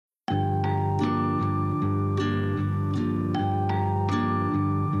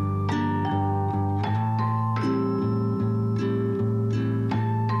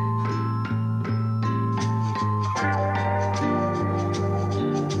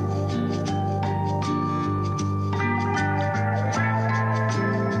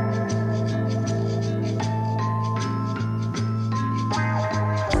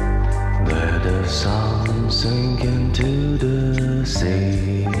sink into the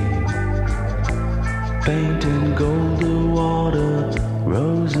sea. Paint in golden water,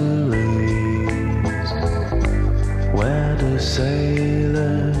 rosaries, where the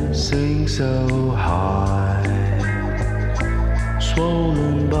sailors sing so high,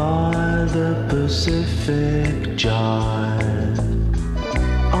 swollen by the Pacific giant.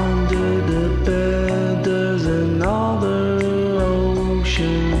 Under the bed there's another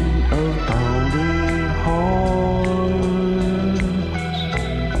ocean of pounding horns,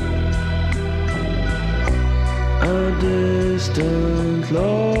 a distant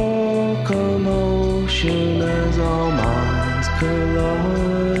locomotion as our minds collide.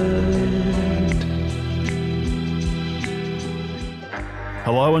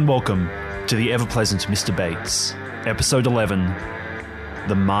 Hello and welcome to the ever-pleasant Mr. Bates, Episode 11,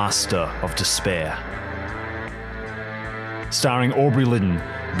 The Master of Despair. Starring Aubrey Lidden,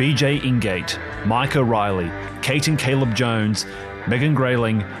 BJ Ingate, Mike O'Reilly, Kate and Caleb Jones, Megan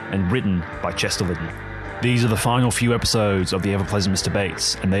Grayling, and written by Chester Lidden. These are the final few episodes of the ever-pleasant Mr.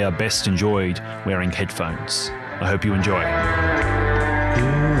 Bates, and they are best enjoyed wearing headphones. I hope you enjoy. You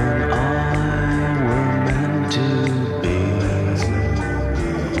and I were meant to be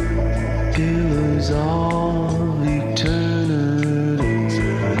pillars of eternity,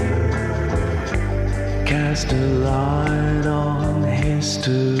 cast a light on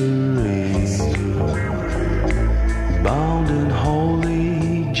history, bound in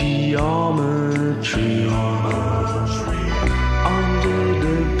holy geometry. Under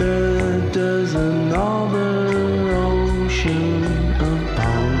the bed there's another ocean of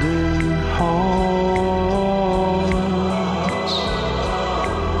pounding hearts,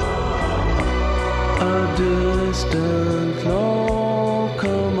 a distant locomotion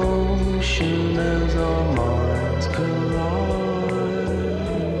as our minds collide.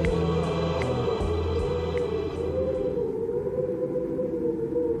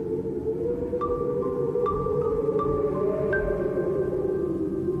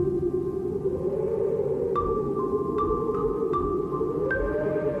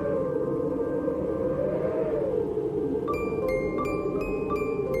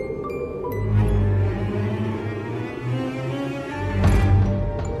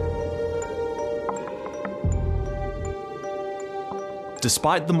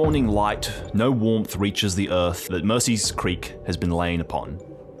 Despite the morning light, no warmth reaches the earth that Mercy's Creek has been laying upon.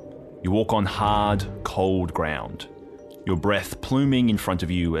 You walk on hard, cold ground, your breath pluming in front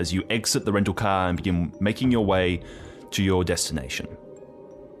of you as you exit the rental car and begin making your way to your destination.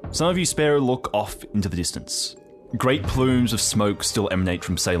 Some of you spare a look off into the distance. Great plumes of smoke still emanate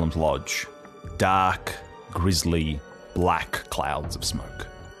from Salem's Lodge. Dark, grisly, black clouds of smoke.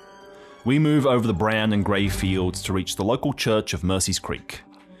 We move over the brown and grey fields to reach the local church of Mercy's Creek.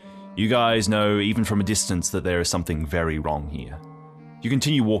 You guys know, even from a distance, that there is something very wrong here. You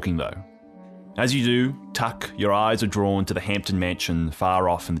continue walking though. As you do, Tuck, your eyes are drawn to the Hampton Mansion far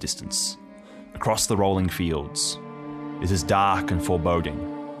off in the distance. Across the rolling fields. It is dark and foreboding.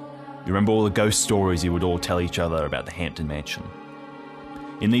 You remember all the ghost stories you would all tell each other about the Hampton Mansion.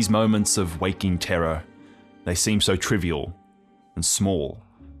 In these moments of waking terror, they seem so trivial and small,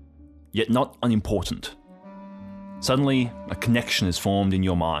 yet not unimportant. Suddenly, a connection is formed in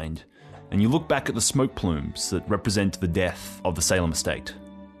your mind, and you look back at the smoke plumes that represent the death of the Salem estate.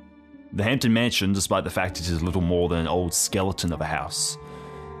 The Hampton Mansion, despite the fact it is little more than an old skeleton of a house,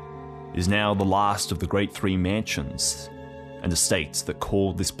 is now the last of the great three mansions and estates that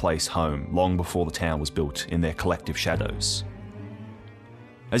called this place home long before the town was built in their collective shadows.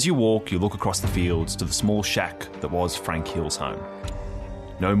 As you walk, you look across the fields to the small shack that was Frank Hill's home.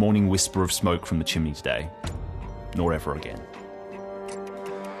 No morning whisper of smoke from the chimney today, nor ever again.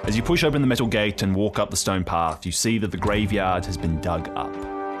 As you push open the metal gate and walk up the stone path, you see that the graveyard has been dug up.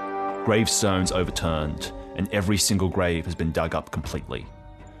 Gravestones overturned, and every single grave has been dug up completely.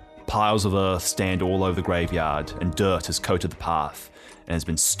 Piles of earth stand all over the graveyard, and dirt has coated the path and has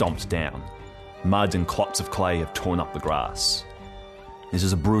been stomped down. Mud and clots of clay have torn up the grass. This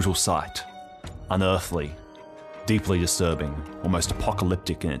is a brutal sight, unearthly, deeply disturbing, almost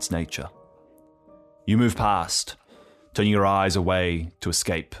apocalyptic in its nature. You move past, turning your eyes away to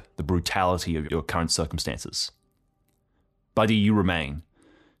escape the brutality of your current circumstances. Buddy, you remain,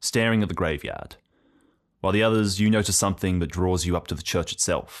 staring at the graveyard, while the others, you notice something that draws you up to the church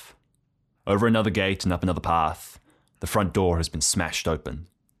itself. Over another gate and up another path, the front door has been smashed open.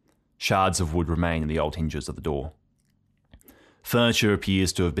 Shards of wood remain in the old hinges of the door. Furniture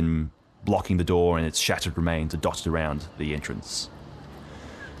appears to have been blocking the door, and its shattered remains are dotted around the entrance.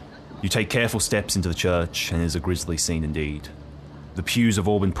 You take careful steps into the church, and it is a grisly scene indeed. The pews have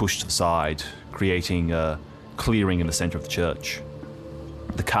all been pushed to the side, creating a clearing in the centre of the church.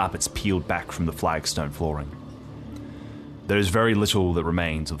 The carpet's peeled back from the flagstone flooring. There is very little that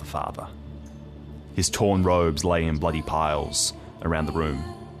remains of the father. His torn robes lay in bloody piles around the room,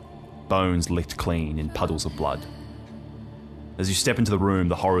 bones licked clean in puddles of blood. As you step into the room,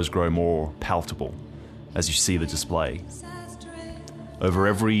 the horrors grow more palatable as you see the display. Over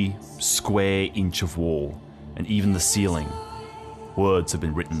every square inch of wall, and even the ceiling, words have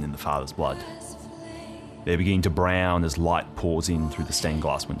been written in the father's blood. They begin to brown as light pours in through the stained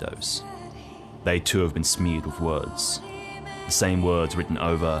glass windows. They too have been smeared with words. The same words written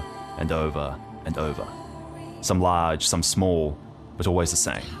over and over and over. Some large, some small, but always the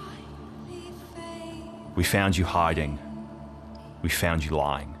same. We found you hiding. We found you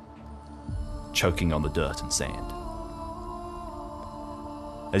lying, choking on the dirt and sand.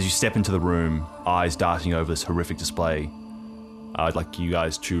 As you step into the room, eyes darting over this horrific display, I'd like you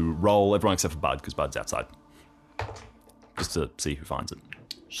guys to roll, everyone except for Bud, because Bud's outside. Just to see who finds it.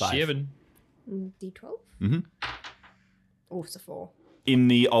 7. D12? Mm-hmm. Oh, it's a 4. In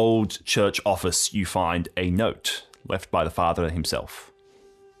the old church office, you find a note left by the father himself.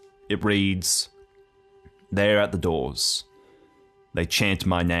 It reads, "They are at the doors. They chant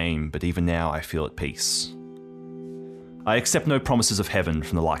my name, but even now I feel at peace. I accept no promises of heaven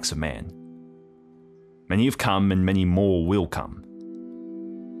from the likes of man. Many have come, and many more will come.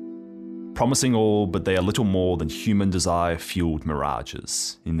 Promising all, but they are little more than human desire-fueled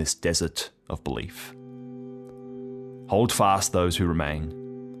mirages in this desert of belief. Hold fast those who remain.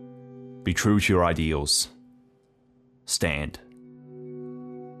 Be true to your ideals. Stand.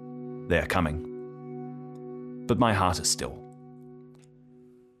 They are coming. But my heart is still.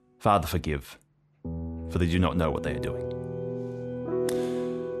 Father, forgive, for they do not know what they are doing."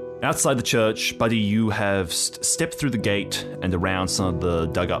 Outside the church, Buddy, you have stepped through the gate and around some of the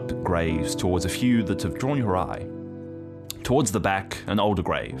dug-up graves towards a few that have drawn your eye. Towards the back, an older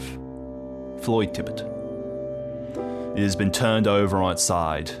grave. Floyd Tibbet. It has been turned over on its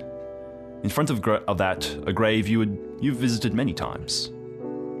side. In front of that, a grave you've visited many times.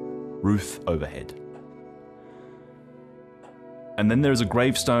 Roof overhead. And then there is a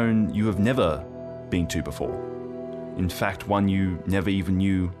gravestone you have never been to before. In fact, one you never even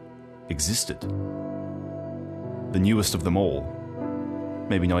knew existed. The newest of them all,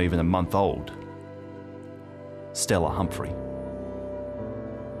 maybe not even a month old. Stella Humphrey.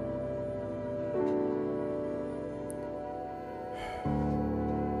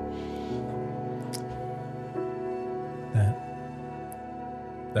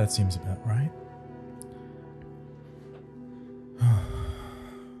 That seems about right.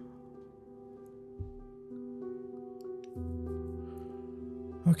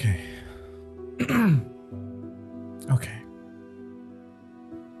 Okay. Okay.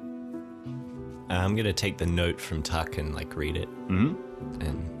 I'm going to take the note from Tuck and read it. Mm-hmm.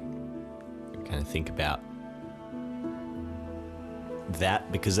 And kind of think about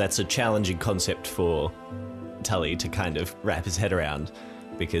that, because that's a challenging concept for Tully to kind of wrap his head around,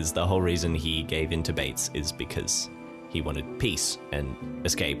 because the whole reason he gave in to Bates is because he wanted peace and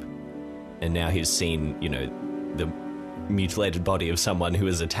escape. And now he's seen, the mutilated body of someone who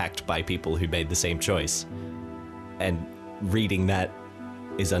was attacked by people who made the same choice. And reading that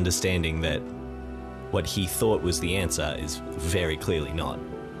is understanding that what he thought was the answer is very clearly not.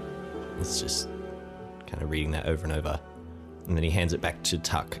 It's just kind of reading that over and over. And then he hands it back to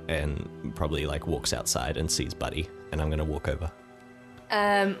Tuck and probably walks outside and sees Buddy. And I'm going to walk over.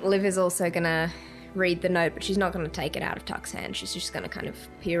 Liv is also going to read the note, but she's not going to take it out of Tuck's hand. She's just going to kind of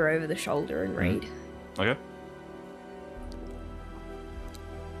peer over the shoulder and read. Okay.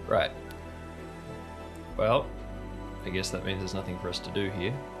 Right. Well, I guess that means there's nothing for us to do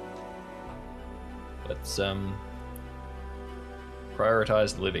here. Let's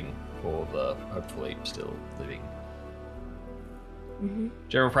prioritize living for the hopefully still living. Mm-hmm.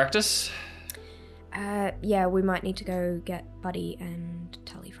 General practice? Yeah, we might need to go get Buddy and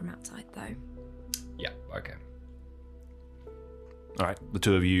Tully from outside, though. Yeah, okay. All right, the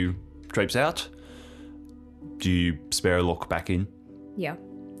two of you traipse out. Do you spare a look back in? Yeah.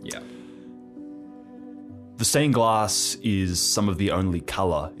 Yeah. The stained glass is some of the only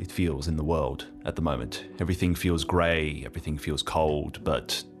colour it feels in the world at the moment. Everything feels grey, everything feels cold,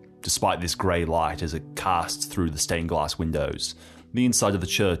 but despite this grey light as it casts through the stained glass windows, the inside of the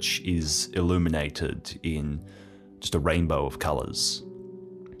church is illuminated in just a rainbow of colours.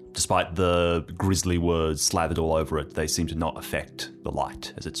 Despite the grisly words slathered all over it, they seem to not affect the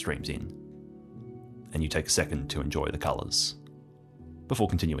light as it streams in. And you take a second to enjoy the colours before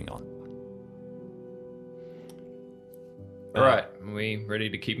continuing on. All right, are we ready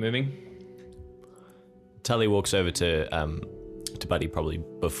to keep moving? Tully walks over to Buddy probably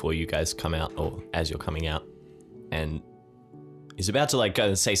before you guys come out or as you're coming out, and he's about to like go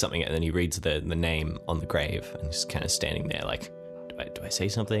and say something, and then he reads the name on the grave and he's kind of standing there like, do I say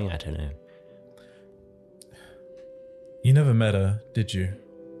something? I don't know. You never met her, did you?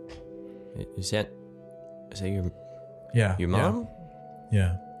 Is that your Yeah. your mom?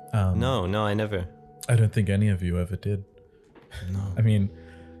 Yeah. No, I never. I don't think any of you ever did. No. I mean,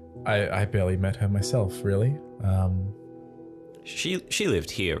 I barely met her myself, really. She lived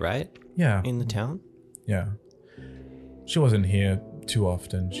here, right? Yeah. In the town? Yeah. She wasn't here too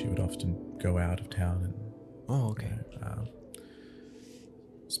often. She would often go out of town, and Oh, okay.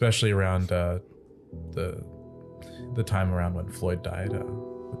 especially around the time around when Floyd died,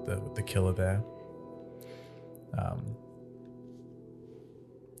 with the killer there.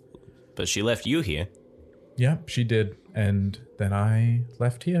 But she left you here. Yeah, she did, and then I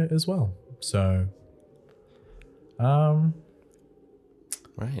left here as well. So, Right.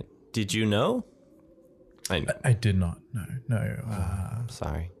 Did you know? I did not. No. I'm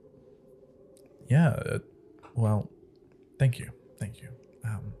sorry. Yeah. Well, thank you.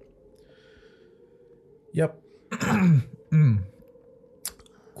 Yep.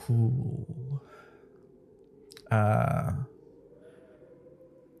 Cool.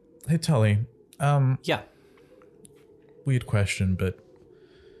 Hey, Tully. Yeah. Weird question, but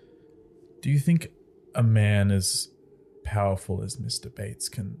do you think a man as powerful as Mr. Bates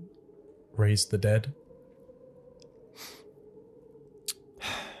can raise the dead?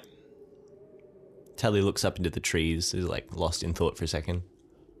 Tully looks up into the trees, is like lost in thought for a second.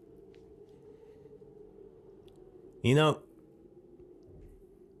 You know,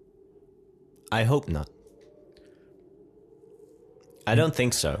 I hope not. I don't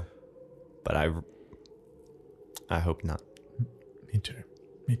think so, but I hope not. Me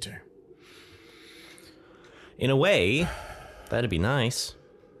too. In a way, that'd be nice,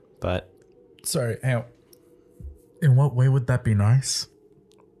 but Sorry, hang on. In what way would that be nice?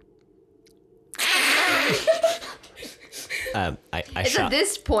 I It's shot. at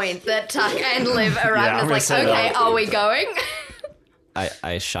this point that Tuck and Liv arrive I'm and gonna it's say like, okay, that. are we going?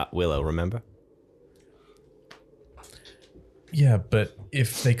 I shot Willow. Remember? Yeah, but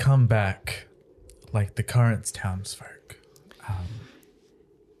if they come back like the current townsfolk,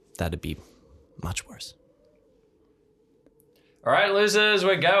 That'd be much worse. All right, losers,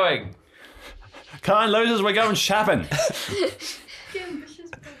 we're going. Come on, losers, we're going shopping.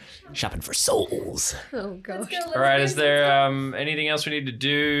 Shopping for souls. Oh gosh. All right, is there anything else we need to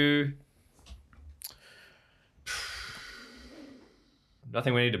do?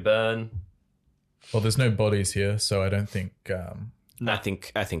 Nothing we need to burn. well, there's no bodies here, so I don't think. I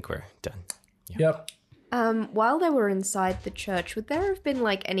think we're done. Yep. While they were inside the church, would there have been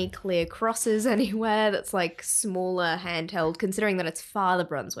like any clear crosses anywhere that's like smaller handheld, considering that it's Father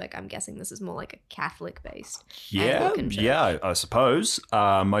Brunswick? I'm guessing this is more like a Catholic based. Yeah, I suppose.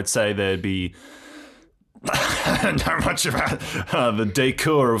 I'd say there'd be not much about the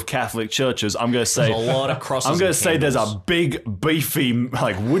decor of Catholic churches. I'm going to say There's a lot of crosses. I'm going and to say there's candles. a big, beefy,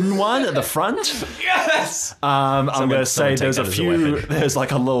 like wooden one at the front. Yes! I'm going to say someone take there's a that as a few. weapon. There's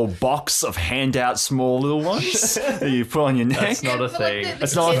like a little box of handout small little ones that you put on your neck. That's not a For, like, thing.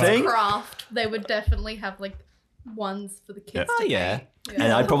 That's not a kids' thing? Craft, they would definitely have like ones for the kids. Yeah. To Oh, yeah. pay.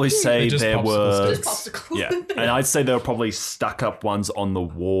 And I'd probably say They're just there popsicle were. sticks. Just popsicles. Yeah, and I'd say there were probably stuck up ones on the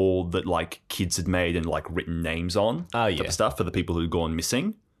wall that like kids had made and like written names on. Oh, type yeah. of stuff for the people who'd gone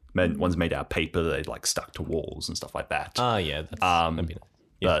missing. One's made out of paper that they'd like stuck to walls and stuff like that. Oh, yeah. That's,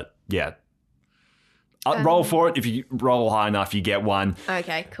 But yeah, I'd roll for it. If you roll high enough, you get one.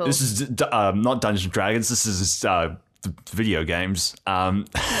 Okay, cool. This is not Dungeons and Dragons. This is the video games. I'm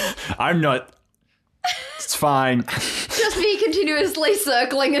not. It's fine. Just me continuously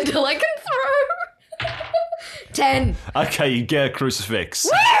circling until I can throw. 10. Okay, you get a crucifix.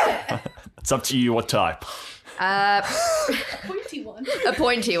 It's up to you what type. Pointy one. A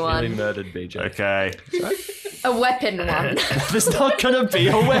pointy Nearly one. murdered BJ. Okay. A weapon one. There's not going to be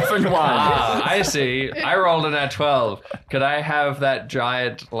a weapon one. Ah, I see. I rolled an at 12. Could I have that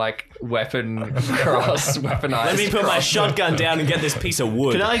giant, like, weapon cross, weaponized let me put my cross? shotgun down and get this piece of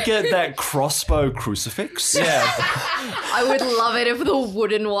wood. Can I get that crossbow crucifix? Yeah. I would love it if the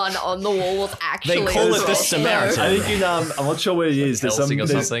wooden one on the wall was actually They call a it the crossbow. Samaritan. I think in I'm not sure what it is. There's Helsing or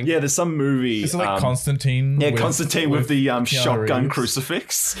something. Yeah, there's some movie. Is it like Constantine? Yeah, Constantine with the Keanu shotgun Reeves?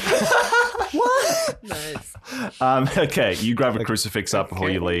 crucifix. Nice. Okay, you grab a crucifix up before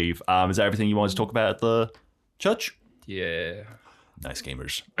you leave. Is that everything you wanted to talk about at the church? Yeah. Nice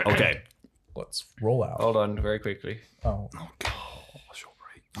gamers. Okay. Let's roll out. Hold on, very quickly. Oh, Gosh, all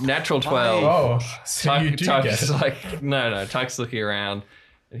right. Natural 12. Oh, so you do Tuck get is it. like, no. Tuck's looking around.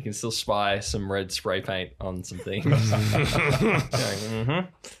 And you can still spy some red spray paint on some things.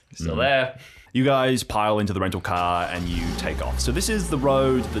 Still there. You guys pile into the rental car and you take off. So this is the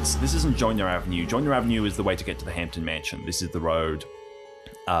road this isn't Joyner Avenue. Joyner Avenue is the way to get to the Hampton Mansion. This is the road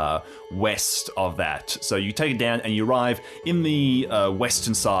west of that. So you take it down and you arrive in the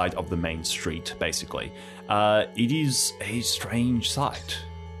western side of the main street, basically. It is a strange sight.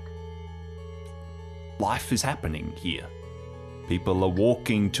 Life is happening here. People are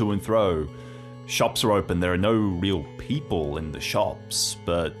walking to and fro. Shops are open. There are no real people in the shops,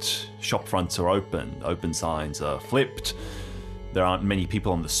 but shop fronts are open. Open signs are flipped. There aren't many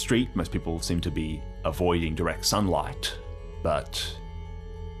people on the street. Most people seem to be avoiding direct sunlight. But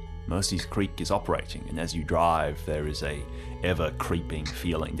Mercy's Creek is operating, and as you drive, there is a ever-creeping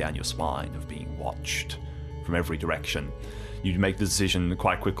feeling down your spine of being watched from every direction. You make the decision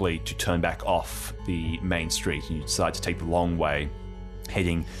quite quickly to turn back off the main street, and you decide to take the long way,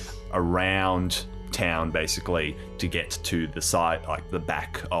 heading around town, basically, to get to the side, like the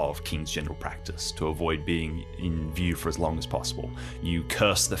back of King's General Practice, to avoid being in view for as long as possible. You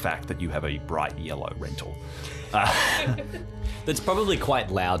curse the fact that you have a bright yellow rental. That's probably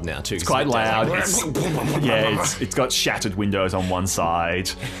quite loud now, too. It's quite loud. It's got shattered windows on one side.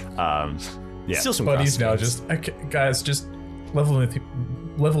 Still some Buddy's grass now stains. just... Okay, guys, just level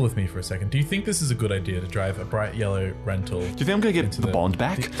with me for a second. Do you think this is a good idea to drive a bright yellow rental? Do you think I'm going to get the bond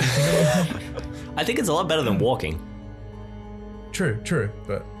back? I think it's a lot better than walking. True,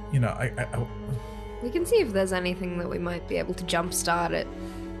 but, you know, I We can see if there's anything that we might be able to jumpstart at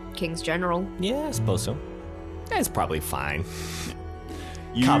King's General. Yeah, I suppose so. It's probably fine.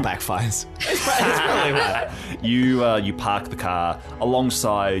 You- Car backfires. It's probably fine. You park the car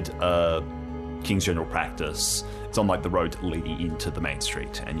alongside King's General Practice. It's on like the road leading into the main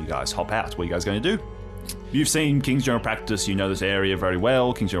street, and you guys hop out. What are you guys going to do? You've seen King's General Practice. You know this area very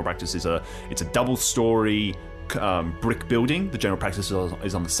well. King's General Practice is a double-story brick building. The General Practice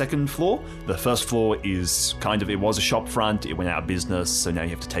is on the second floor. The first floor is it was a shop front. It went out of business, so now you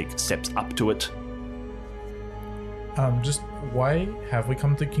have to take steps up to it. just why have we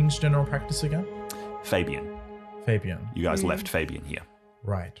come to King's General Practice again? Fabian. You guys left Fabian here.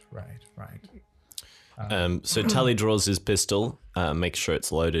 Right. So Tully draws his pistol, makes sure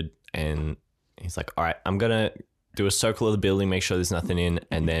it's loaded, and he's like, all right, I'm going to do a circle of the building, make sure there's nothing in,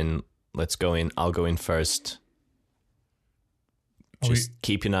 and then let's go in. I'll go in first. Just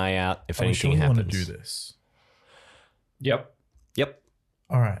keep an eye out if anything happens. Want to do this? Yep.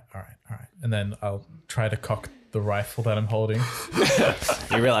 All right. And then I'll try to cock the rifle that I'm holding.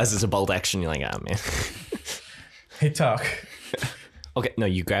 You realize it's a bolt action. You're like, oh, man. Hey, Tuck. Okay, no,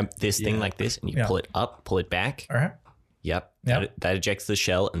 you grab this thing like this, and you pull it up, pull it back. All right. Yep. Yep. That ejects the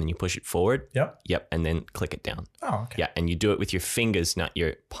shell, and then you push it forward. Yep. And then click it down. Oh, okay. Yeah, and you do it with your fingers, not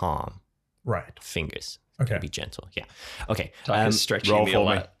your palm. Right. Fingers. Okay. Be gentle. Yeah. Okay. Tuck is stretching roll the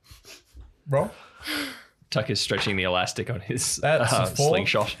for me. Roll. Tuck is stretching the elastic on his That's a 4.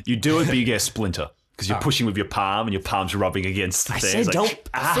 slingshot. You do it, but you get a splinter because you're pushing with your palm, and your palm's rubbing against the I thing. said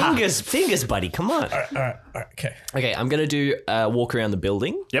It's don't fingers, buddy. Come on. All right. Okay. Okay, I'm gonna do walk around the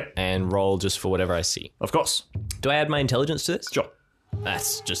building. Yep. And roll just for whatever I see. Of course. Do I add my intelligence to this? Sure.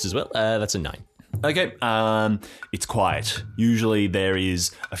 That's just as well. That's a 9. Okay, it's quiet. Usually there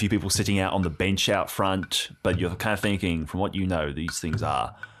is a few people sitting out on the bench out front, but you're kind of thinking, from what you know, these things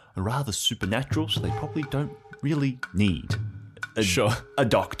are rather supernatural, so they probably don't really need a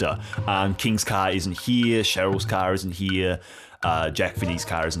doctor. King's car isn't here, Cheryl's car isn't here, Jack Vinny's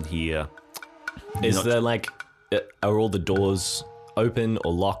car isn't here. Is there are all the doors open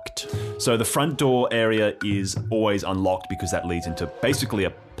or locked? So the front door area is always unlocked because that leads into basically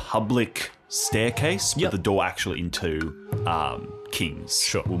a public staircase, but the door actually into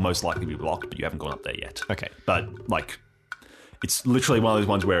King's will most likely be locked, but you haven't gone up there yet. Okay. But it's literally one of those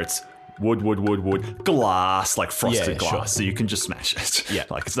ones where it's wood, glass, like frosted glass, sure. so you can just smash it. Yeah.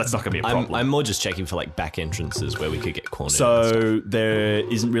 That's not going to be a problem. I'm more just checking for back entrances where we could get cornered. So there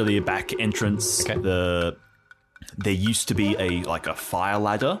isn't really a back entrance. Okay. There used to be a fire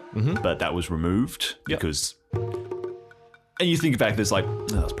ladder, but that was removed because. And you think back, there's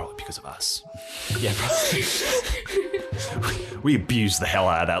that's probably because of us. Yeah. We abused the hell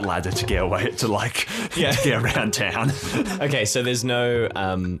out of that ladder to get away to get around town. Okay, so there's no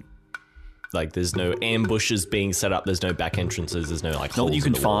there's no ambushes being set up. There's no back entrances. There's no Not holes that you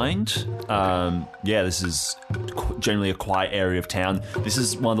in can the wall. find. This is generally a quiet area of town. This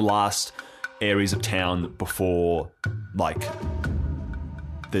is one of the last areas of town before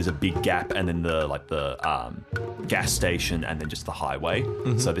there's a big gap, and then the gas station, and then just the highway.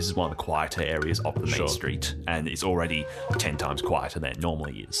 So this is one of the quieter areas of the main street, and it's already 10 times quieter than it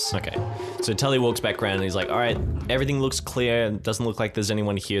normally is. Okay. So Tully walks back around and he's like, all right, everything looks clear. It doesn't look like there's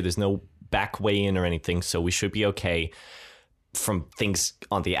anyone here. There's no back way in or anything, so we should be okay. From things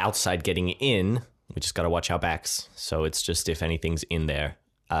on the outside getting in, we just got to watch our backs. So it's just if anything's in there.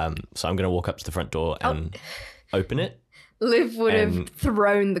 So I'm going to walk up to the front door and open it. Liv would have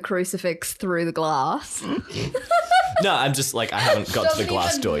thrown the crucifix through the glass. No, I'm just like, I haven't got to the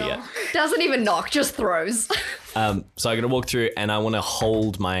glass door yet. Doesn't even knock, just throws. So I'm going to walk through and I want to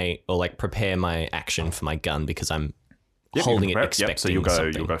hold prepare my action for my gun because I'm holding it, expecting So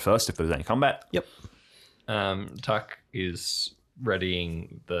you'll go first if there's any combat. Yep. Tuck is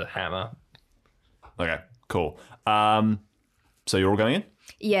readying the hammer. Okay, cool. So you're all going in?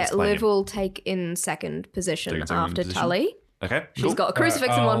 Yeah, Explain Liv it. will take in second position Take in second after position. Tully. Okay, She's cool. got a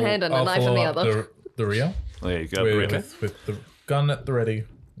crucifix in one hand and a knife in the other. The rear. There you go. With the gun at the ready.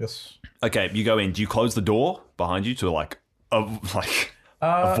 Yes. Okay, you go in. Do you close the door behind you to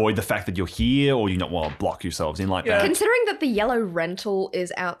avoid the fact that you're here, or do you not want to block yourselves in like that? Considering that the yellow rental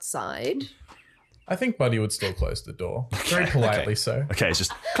is outside. I think Buddy would still close the door. Very politely so. Okay, it's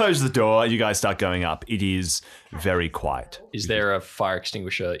just close the door. You guys start going up. It is very quiet. Is there a fire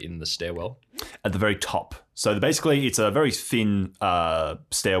extinguisher in the stairwell? At the very top. So basically, it's a very thin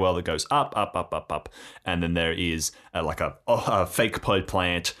stairwell that goes up, and then there is a fake pod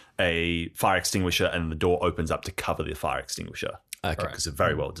plant, a fire extinguisher, and the door opens up to cover the fire extinguisher. Okay, because it's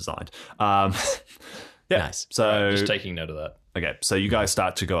very well designed. Nice. So Just taking note of that. Okay, so you guys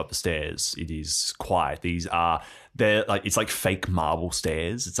start to go up the stairs. It is quiet. It's like fake marble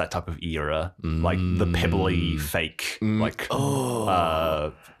stairs. It's that type of era, like the pebbly fake,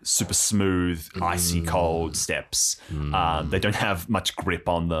 super smooth, icy cold steps. They don't have much grip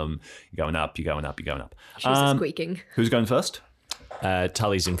on them. You're going up. She's squeaking. Who's going first?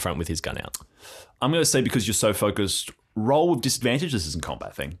 Tully's in front with his gun out. I'm going to say because you're so focused, roll with disadvantage. This isn't a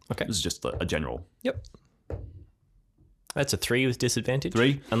combat thing. Okay. This is just a general. Yep. That's a 3 with disadvantage.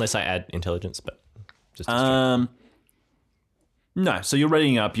 3? Unless I add intelligence, but just a No, so you're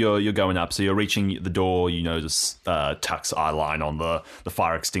readying up, you're going up, so you're reaching the door, you notice Tuck's eye line on the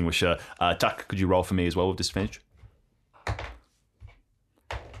fire extinguisher. Tuck, could you roll for me as well with disadvantage?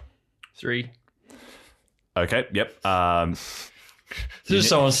 3. Okay, yep. There's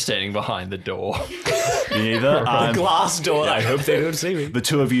someone standing behind the door. You neither. glass door. I hope they don't see me. The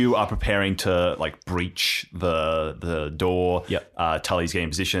two of you are preparing to breach the door. Yep. Tully's getting in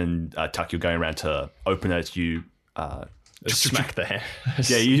position. Tuck, you're going around to open it. You Smack the hand.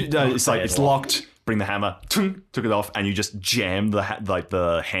 it's locked. Bring the hammer. Took it off, and you just jam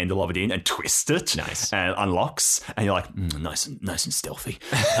the handle of it in and twist it. Nice. And it unlocks, and you're like, nice and stealthy.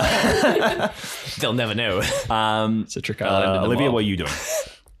 They'll never know. It's a trick I learned in the Olivia, mob. what are you doing?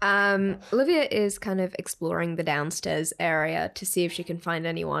 Olivia is kind of exploring the downstairs area to see if she can find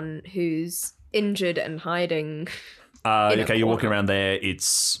anyone who's injured and hiding. Okay, you're walking around there.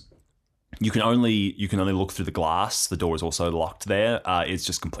 You can only look through the glass. The door is also locked there. It's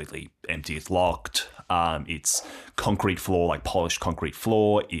just completely empty. It's locked. It's concrete floor, like polished concrete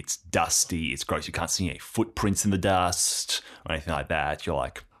floor. It's dusty. It's gross. You can't see any footprints in the dust or anything like that. You're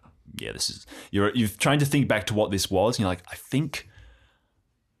like, yeah, this is. You're trying to think back to what this was. And you're like, I think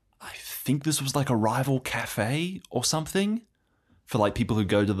this was like a rival cafe or something for people who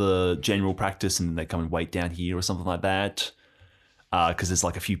go to the general practice and they come and wait down here or something like that. Because there's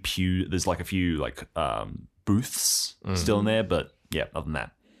a few booths still in there, but yeah, other than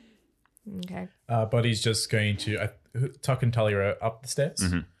that. Okay. Buddy's just going to Tuck and Tully are up the stairs.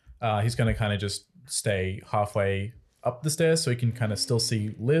 Mm-hmm. He's going to kind of just stay halfway up the stairs so he can kind of still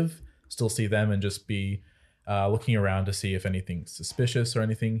see Liv, still see them, and just be looking around to see if anything's suspicious or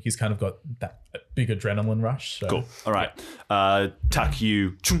anything. He's kind of got that big adrenaline rush. So. Cool. All right. Tuck,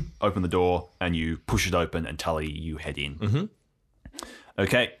 you open the door and you push it open, and Tully, you head in. Mm-hmm.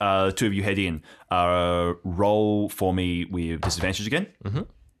 Okay, the two of you head in. Roll for me with disadvantage again.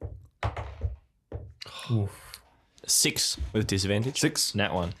 Oof. 6 with disadvantage. 6.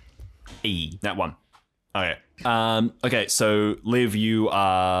 Nat 1. Nat 1. Okay. Okay, so Liv, you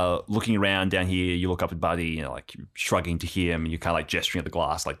are looking around down here. You look up at Buddy, you're shrugging to him. You're kind of gesturing at the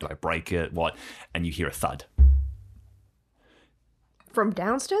glass, do I break it? What? And you hear a thud. From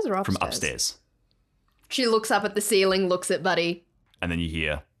downstairs or upstairs? From upstairs. She looks up at the ceiling, looks at Buddy. And then you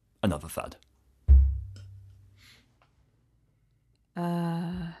hear another thud.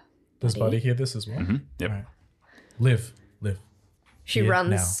 Does Buddy hear this as well? Mm-hmm. Yep. All right. Liv. She Yeah, runs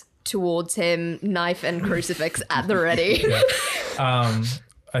now. towards him, knife and crucifix at the ready.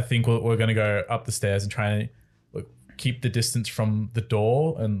 I think we're going to go up the stairs and try and like, keep the distance from the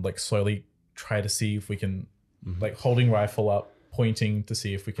door and like slowly try to see if we can, like holding rifle up, pointing to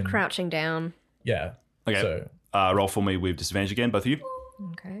see if we can. Crouching down. Yeah. Okay. So Roll for me with disadvantage again, both of you.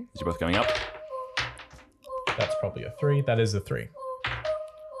 Okay. You're both going up. that's probably a 3. That is a 3.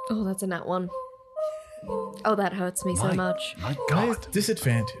 Oh, that's a nat 1. Oh, that hurts me so much. My Why God. is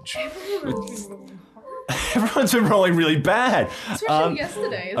disadvantage? Everyone's been rolling really bad. Especially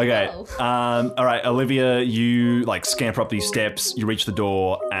yesterday as Okay. well. All right, Olivia, you like scamper up these steps. You reach the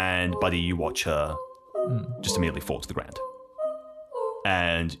door, and Buddy, you watch her just immediately fall to the ground.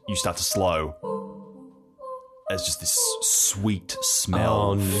 And you start to slow as just this sweet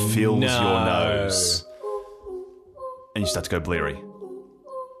smell fills your nose. And you start to go bleary.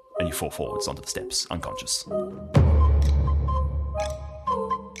 And you fall forwards onto the steps, unconscious.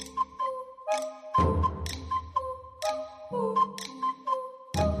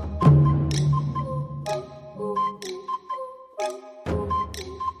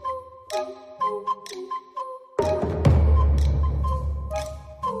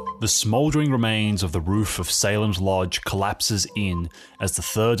 The smouldering remains of the roof of Salem's Lodge collapses in as the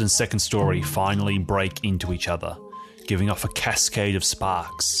third and second story finally break into each other, giving off a cascade of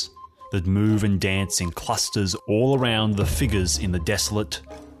sparks that move and dance in clusters all around the figures in the desolate,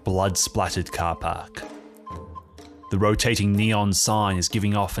 blood-splattered car park. The rotating neon sign is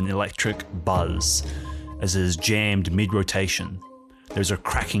giving off an electric buzz as it is jammed mid-rotation. There's a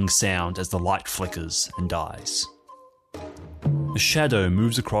cracking sound as the light flickers and dies. A shadow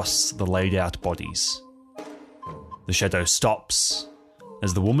moves across the laid-out bodies. The shadow stops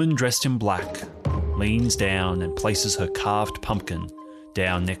as the woman dressed in black leans down and places her carved pumpkin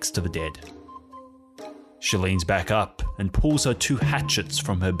down next to the dead. She leans back up and pulls her 2 hatchets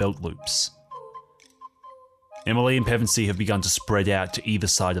from her belt loops. Emily and Pevensey have begun to spread out to either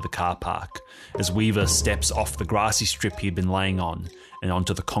side of the car park as Weaver steps off the grassy strip he had been laying on and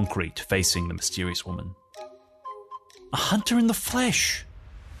onto the concrete facing the mysterious woman. A hunter in the flesh.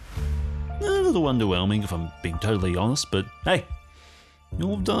 A little underwhelming if I'm being totally honest, but hey,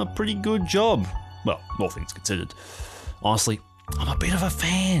 you've done a pretty good job. Well, all things considered. Honestly, I'm a bit of a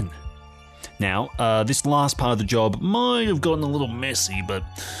fan. Now, this last part of the job might have gotten a little messy, but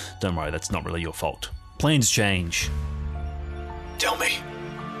don't worry, that's not really your fault. Plans change. Tell me,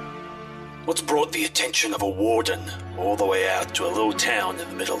 what's brought the attention of a warden all the way out to a little town in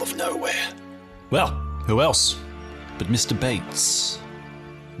the middle of nowhere? Well, who else but Mr. Bates?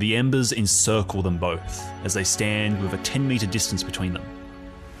 The embers encircle them both as they stand with a 10-meter distance between them.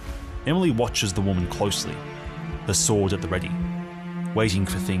 Emily watches the woman closely, her sword at the ready, waiting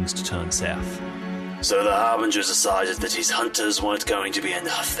for things to turn south. So the Harbinger decided that his hunters weren't going to be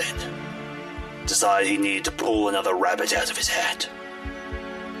enough then? Decided he needed to pull another rabbit out of his hat?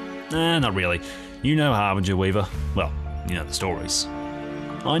 Nah, not really. You know Harbinger, Weaver. Well, you know the stories.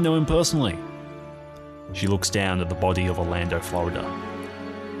 I know him personally. She looks down at the body of Orlando, Florida.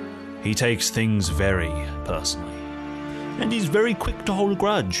 He takes things very personally, and he's very quick to hold a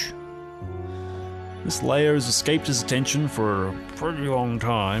grudge. This layer has escaped his attention for a pretty long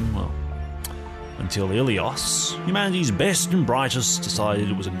time, well, until Ilios, humanity's best and brightest, decided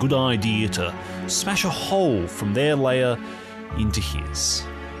it was a good idea to smash a hole from their layer into his.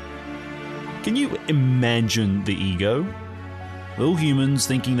 Can you imagine the ego? Little humans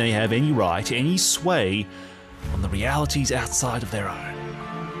thinking they have any right, any sway on the realities outside of their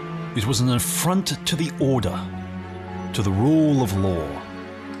own. It was an affront to the order, to the rule of law.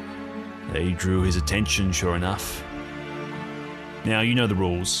 They drew his attention, sure enough. Now, you know the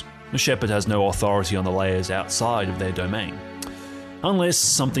rules. The shepherd has no authority on the layers outside of their domain, unless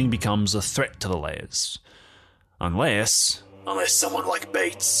something becomes a threat to the layers. Unless someone like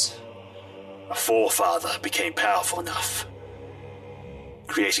Bates, a forefather, became powerful enough,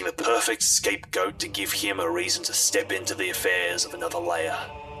 creating the perfect scapegoat to give him a reason to step into the affairs of another layer,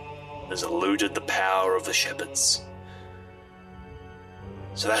 has eluded the power of the shepherds.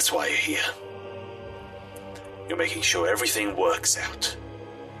 So that's why you're here. You're making sure everything works out.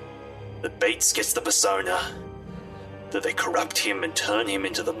 That Bates gets the persona, that they corrupt him and turn him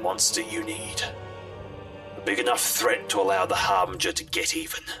into the monster you need. A big enough threat to allow the Harbinger to get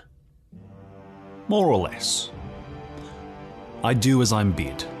even. more or less. I do as I'm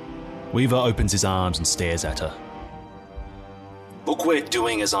bid. Weaver opens his arms and stares at her. Look where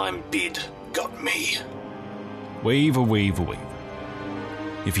doing as I'm bid got me. Weaver.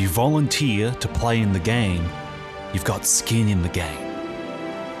 If you volunteer to play in the game, you've got skin in the game.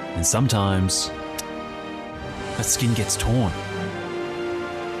 And sometimes, that skin gets torn.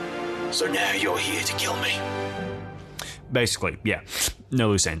 So now you're here to kill me. Basically, yeah. no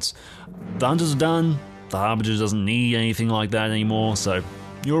loose ends. The hunters are done. The Harbinger doesn't need anything like that anymore, so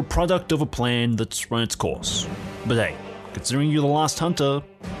you're a product of a plan that's run its course. But hey, considering you're the last hunter,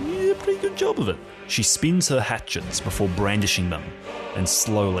 you did a pretty good job of it. She spins her hatchets before brandishing them, and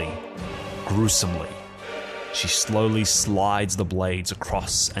slowly, gruesomely, she slowly slides the blades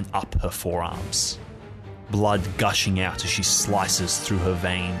across and up her forearms, blood gushing out as she slices through her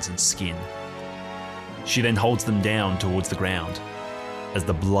veins and skin. She then holds them down towards the ground, as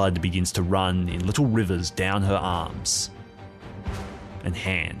the blood begins to run in little rivers down her arms and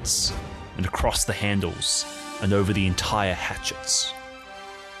hands, and across the handles and over the entire hatchets.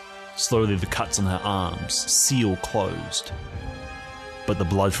 Slowly the cuts on her arms seal closed, but the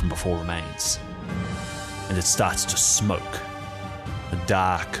blood from before remains, and it starts to smoke, a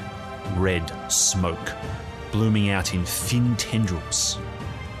dark, red smoke, blooming out in thin tendrils,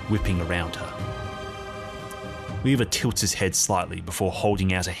 whipping around her. Weaver tilts his head slightly before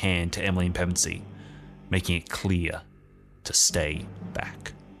holding out a hand to Emily and Pevensey, making it clear to stay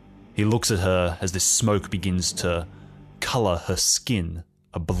back. He looks at her as this smoke begins to colour her skin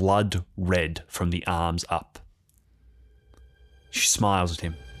a blood red from the arms up. She smiles at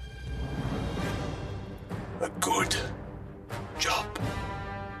him. A good job.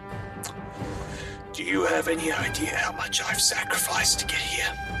 Do you have any idea how much I've sacrificed to get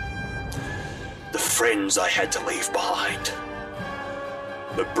here? The friends I had to leave behind.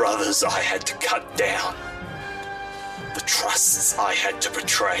 The brothers I had to cut down. The trusts I had to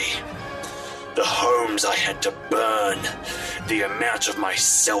betray. The homes I had to burn. The amount of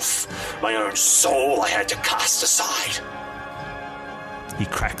myself, my own soul I had to cast aside. He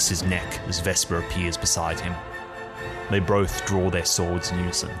cracks his neck as Vesper appears beside him. They both draw their swords in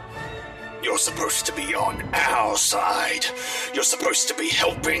unison. You're supposed to be on our side. You're supposed to be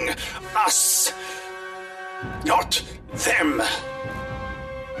helping us, not them.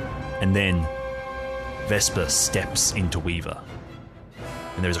 And then Vesper steps into Weaver,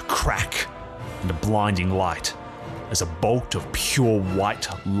 and there's a crack and a blinding light as a bolt of pure white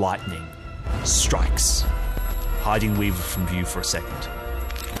lightning strikes, hiding Weaver from view for a second.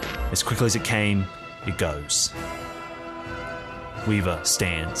 As quickly as it came, it goes. Weaver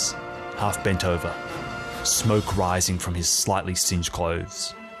stands, half bent over, smoke rising from his slightly singed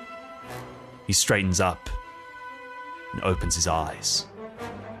clothes. He straightens up and opens his eyes.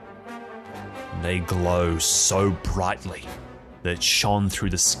 They glow so brightly that it shone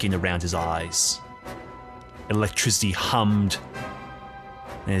through the skin around his eyes. Electricity hummed,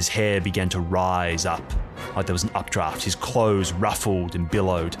 and his hair began to rise up like there was an updraft. His clothes ruffled and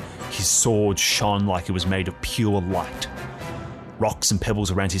billowed. His sword shone like it was made of pure light. Rocks and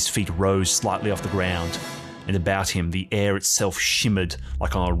pebbles around his feet rose slightly off the ground, and about him the air itself shimmered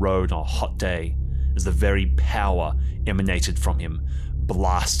like on a road on a hot day, as the very power emanated from him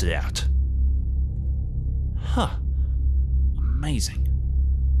blasted out. Huh. Amazing.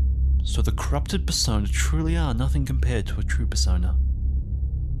 So the corrupted persona truly are nothing compared to a true persona.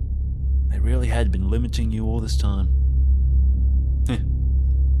 They really had been limiting you all this time.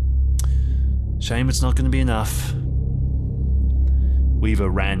 Shame it's not going to be enough. Weaver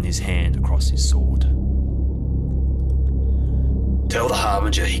ran his hand across his sword. Tell the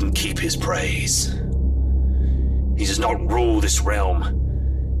Harbinger he can keep his praise. He does not rule this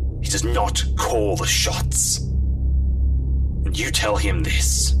realm. He does not call the shots. And you tell him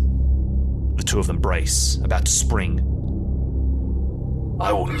this. The two of them brace, about to spring.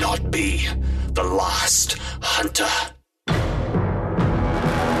 I will not be the last hunter.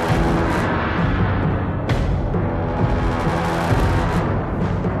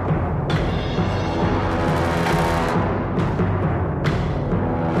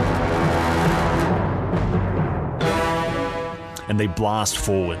 And they blast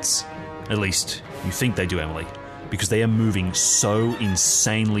forwards. At least, you think they do, Emily, because they are moving so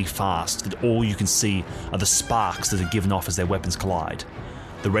insanely fast that all you can see are the sparks that are given off as their weapons collide.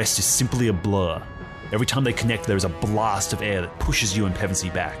 The rest is simply a blur. Every time they connect, there is a blast of air that pushes you and Pevensey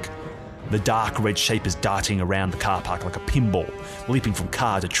back. The dark red shape is darting around the car park like a pinball, leaping from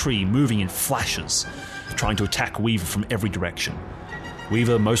car to tree, moving in flashes, trying to attack Weaver from every direction.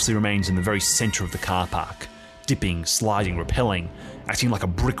 Weaver mostly remains in the very centre of the car park, dipping, sliding, repelling, acting like a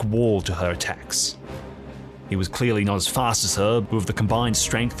brick wall to her attacks. He was clearly not as fast as her, but with the combined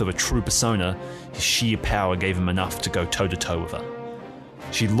strength of a true persona, his sheer power gave him enough to go toe-to-toe with her.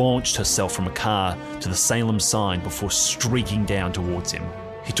 She launched herself from a car to the Salem sign before streaking down towards him.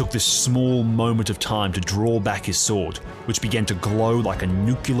 He took this small moment of time to draw back his sword, which began to glow like a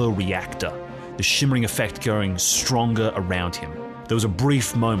nuclear reactor, the shimmering effect growing stronger around him. There was a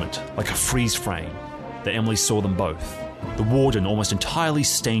brief moment, like a freeze frame, that Emily saw them both, The warden almost entirely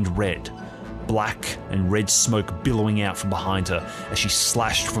stained red, black and red smoke billowing out from behind her as she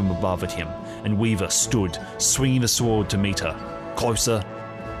slashed from above at him, and Weaver stood, swinging the sword to meet her. Closer,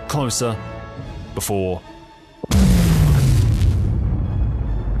 closer, before...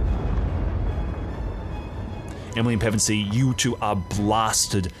 Emily and Pevensey, you two are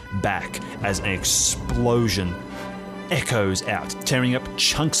blasted back as an explosion echoes out, tearing up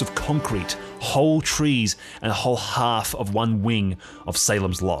chunks of concrete, whole trees, and a whole half of one wing of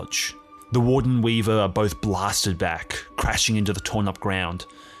Salem's Lodge. The warden and Weaver are both blasted back, crashing into the torn up ground.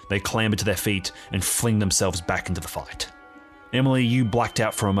 They clamber to their feet and fling themselves back into the fight. Emily, you blacked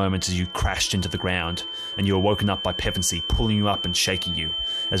out for a moment as you crashed into the ground, and you were woken up by Pevensey pulling you up and shaking you,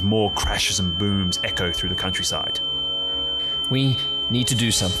 as more crashes and booms echo through the countryside. We need to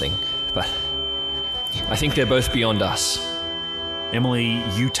do something, but I think they're both beyond us. Emily,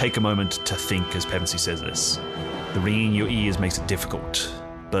 you take a moment to think as Pevensey says this. The ringing in your ears makes it difficult,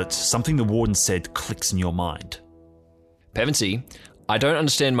 but something the warden said clicks in your mind. Pevensey, I don't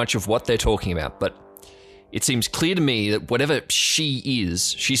understand much of what they're talking about, but it seems clear to me that whatever she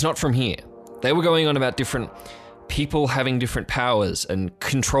is, she's not from here. They were going on about different people having different powers and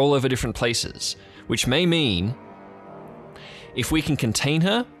control over different places, which may mean if we can contain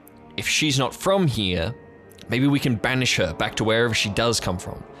her, if she's not from here, maybe we can banish her back to wherever she does come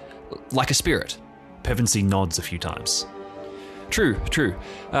from, like a spirit. Pevensey nods a few times. True.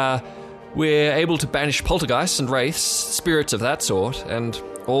 We're able to banish poltergeists and wraiths, spirits of that sort, and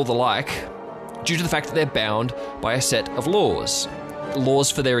all the like, due to the fact that they're bound by a set of laws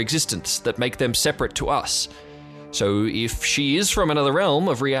for their existence that make them separate to us. So if she is from another realm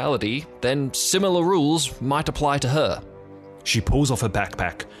of reality, then similar rules might apply to her. She pulls off her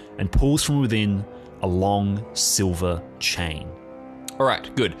backpack and pulls from within a long silver chain. All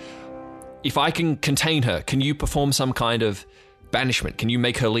right, good. If I can contain her, can you perform some kind of banishment? Can you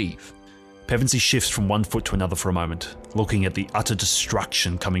make her leave? Pevensey shifts from one foot to another for a moment, looking at the utter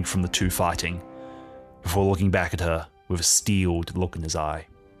destruction coming from the two fighting, before looking back at her with a steeled look in his eye.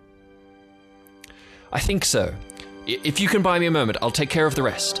 I think so. If you can buy me a moment, I'll take care of the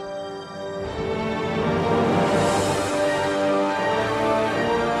rest.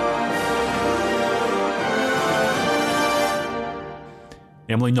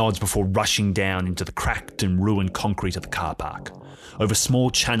 Emily nods before rushing down into the cracked and ruined concrete of the car park, over small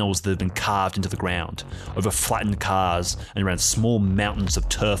channels that have been carved into the ground, over flattened cars, and around small mountains of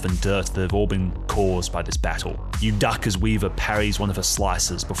turf and dirt that have all been caused by this battle. You duck as Weaver parries one of her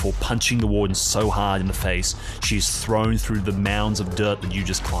slices before punching the warden so hard in the face she is thrown through the mounds of dirt that you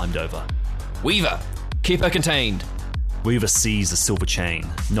just climbed over. Weaver, keep her contained. Weaver sees the silver chain,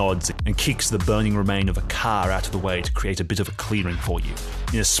 nods, and kicks the burning remain of a car out of the way to create a bit of a clearing for you.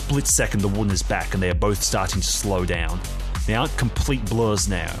 In a split second, the warden is back and they are both starting to slow down. They aren't complete blurs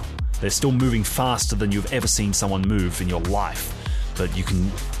now. They're still moving faster than you've ever seen someone move in your life, but you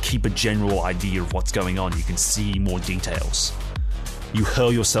can keep a general idea of what's going on. You can see more details. You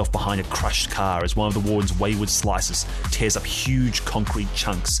hurl yourself behind a crushed car as one of the warden's wayward slices tears up huge concrete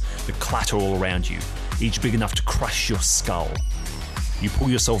chunks that clatter all around you, each big enough to crush your skull. You pull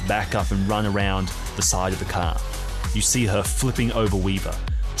yourself back up and run around the side of the car. You see her flipping over Weaver,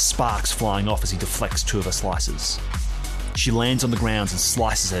 sparks flying off as he deflects two of her slices. She lands on the ground and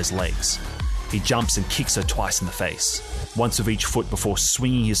slices at his legs. He jumps and kicks her twice in the face, once with each foot before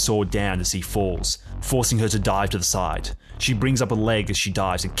swinging his sword down as he falls, forcing her to dive to the side. She brings up a leg as she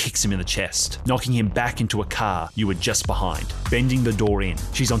dives and kicks him in the chest, knocking him back into a car you were just behind, bending the door in.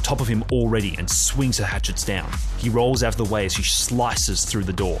 She's on top of him already and swings her hatchets down. He rolls out of the way as she slices through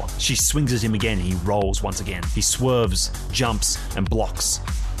the door. She swings at him again and he rolls once again. He swerves, jumps, and blocks,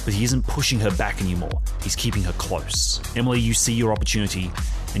 but he isn't pushing her back anymore. He's keeping her close. Emily, you see your opportunity,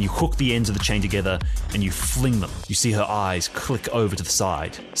 and you hook the ends of the chain together and you fling them. You see her eyes click over to the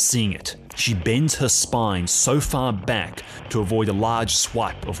side, seeing it. She bends her spine so far back to avoid a large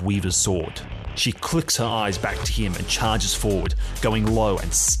swipe of Weaver's sword. She clicks her eyes back to him and charges forward, going low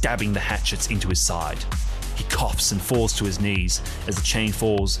and stabbing the hatchets into his side. He coughs and falls to his knees as the chain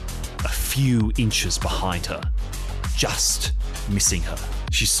falls a few inches behind her, just missing her.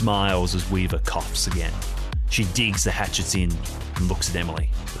 She smiles as Weaver coughs again. She digs the hatchets in and looks at Emily.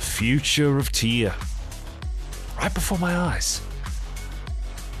 The future of Tyr. Right before my eyes.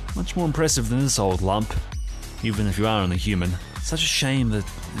 Much more impressive than this old lump, even if you are only human. Such a shame that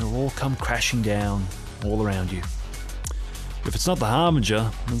it'll all come crashing down all around you. If it's not the Harbinger,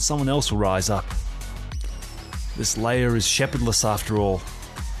 then someone else will rise up. This layer is shepherdless after all.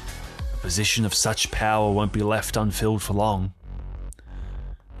 A position of such power won't be left unfilled for long.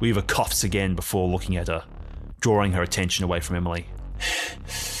 Weaver coughs again before looking at her, drawing her attention away from Emily.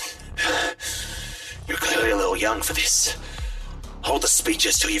 You're clearly a little young for this. Hold the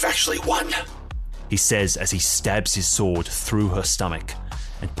speeches till you've actually won. He says as he stabs his sword through her stomach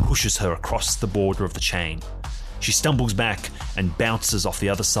and pushes her across the border of the chain. She stumbles back and bounces off the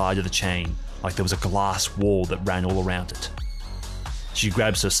other side of the chain like there was a glass wall that ran all around it. She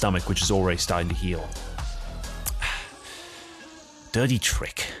grabs her stomach, which is already starting to heal. Dirty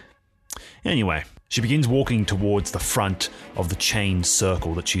trick. Anyway, she begins walking towards the front of the chain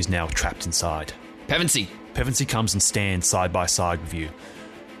circle that she's now trapped inside. Pevensey. Pevensey comes and stands side by side with you,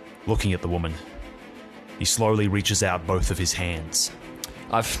 looking at the woman. He slowly reaches out both of his hands.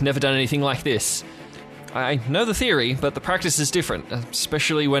 I've never done anything like this. I know the theory, but the practice is different,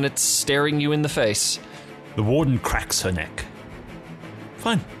 especially when it's staring you in the face. The warden cracks her neck.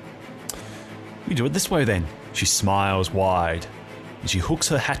 Fine. We do it this way then. She smiles wide, and she hooks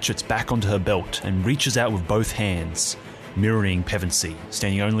her hatchets back onto her belt and reaches out with both hands, mirroring Pevensey,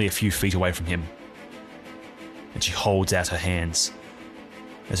 standing only a few feet away from him. And she holds out her hands.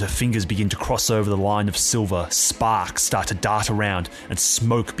 As her fingers begin to cross over the line of silver, sparks start to dart around and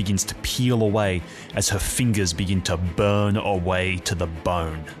smoke begins to peel away as her fingers begin to burn away to the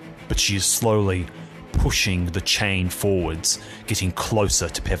bone. But she is slowly pushing the chain forwards, getting closer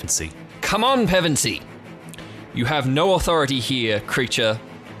to Pevensey. Come on, Pevensey! You have no authority here, creature.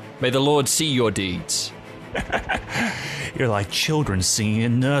 May the Lord see your deeds. You're like children singing a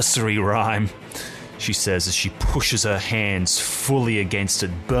nursery rhyme, she says as she pushes her hands fully against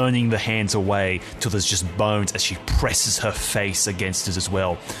it, burning the hands away till there's just bones as she presses her face against it as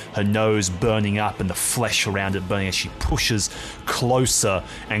well. Her nose burning up and the flesh around it burning as she pushes closer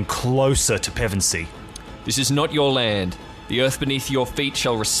and closer to Pevensey. This is not your land. The earth beneath your feet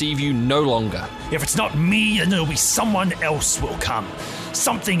shall receive you no longer. If it's not me, then there'll be someone else will come.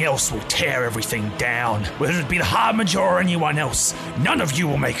 Something else will tear everything down. Whether it be the Harbinger or anyone else, none of you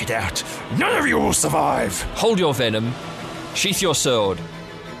will make it out. None of you will survive. Hold your venom. Sheath your sword.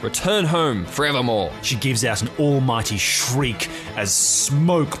 Return home forevermore. She gives out an almighty shriek as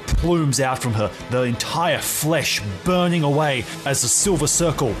smoke plumes out from her, the entire flesh burning away as the silver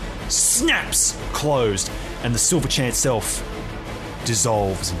circle snaps closed and the silver chain itself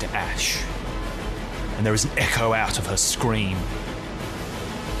dissolves into ash. And there is an echo out of her scream.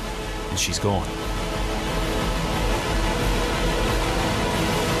 And she's gone.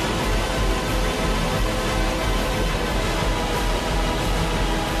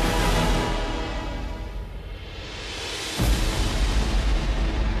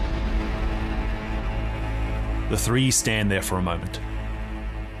 The three stand there for a moment.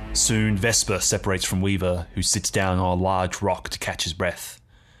 Soon, Vesper separates from Weaver, who sits down on a large rock to catch his breath.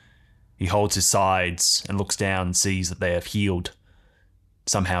 He holds his sides and looks down and sees that they have healed,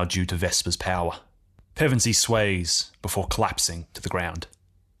 somehow due to Vesper's power. Pevensey sways before collapsing to the ground,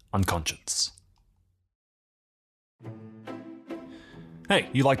 unconscious. Hey,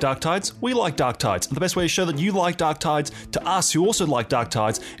 you like Dark Tides? We like Dark Tides. And the best way to show that you like Dark Tides to us who also like Dark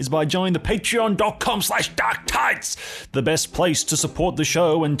Tides is by joining the patreon.com/darktides. The best place to support the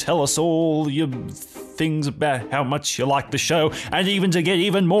show and tell us all your things about how much you like the show and even to get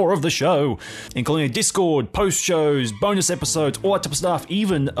even more of the show, including a Discord, post shows, bonus episodes, all that type of stuff,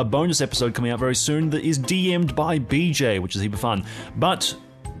 even a bonus episode coming out very soon that is DM'd by BJ, which is a heap of fun. But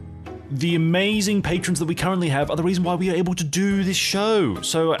the amazing patrons that we currently have are the reason why we are able to do this show.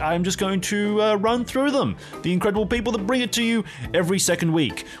 So I'm just going to run through them. The incredible people that bring it to you every second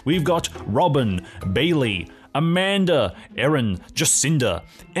week. We've got Robin, Bailey, Amanda, Erin, Jacinda,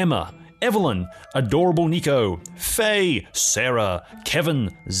 Emma, Evelyn, Adorable Nico, Faye, Sarah, Kevin,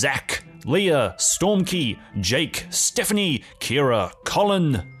 Zach, Leah, Stormkey, Jake, Stephanie, Kira,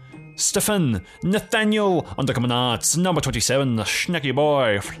 Colin, Stefan, Nathaniel, Undercommon Arts, Number 27, Schnecky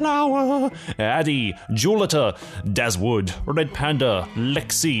Boy, Flower, Addie, Julita, Dazwood, Red Panda,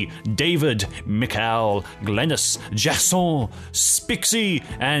 Lexi, David, Mikal, Glennis, Jason, Spixie,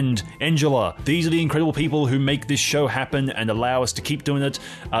 and Angela. These are the incredible people who make this show happen and allow us to keep doing it.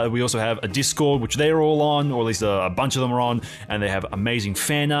 We also have a Discord, which they're all on, or at least a bunch of them are on, and they have amazing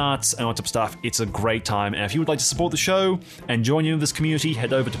fan arts and all that type of stuff. It's a great time. And if you would like to support the show and join in with this community,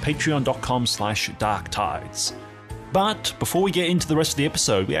 head over to patreon.com/darktides. But before we get into the rest of the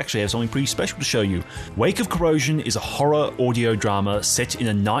episode, we actually have something pretty special to show you. Wake of Corrosion is a horror audio drama set in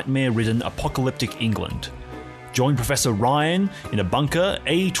a nightmare-ridden apocalyptic England. Join Professor Ryan in a bunker,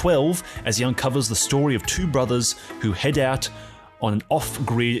 A12, as he uncovers the story of two brothers who head out on an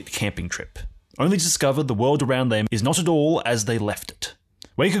off-grid camping trip, only to discover the world around them is not at all as they left it.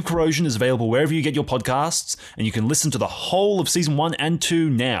 Wake of Corrosion is available wherever you get your podcasts, and you can listen to the whole of Season 1 and 2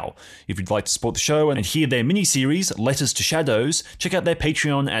 now. If you'd like to support the show and hear their mini-series, Letters to Shadows, check out their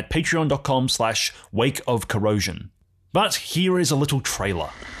Patreon at patreon.com/Wake of Corrosion. But here is a little trailer.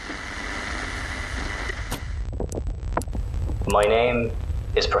 My name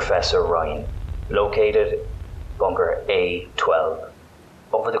is Professor Ryan, located Bunker A12.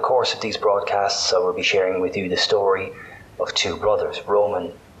 Over the course of these broadcasts, I will be sharing with you the story of two brothers,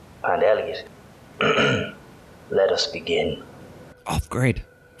 Roman and Elliot. Let us begin. Off grid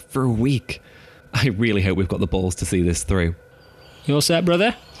for a week. I really hope we've got the balls to see this through. You all set,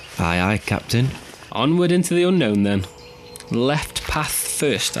 brother? Aye, aye, Captain. Onward into the unknown, then. Left path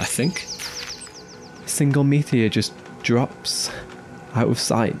first, I think. Single meteor just drops out of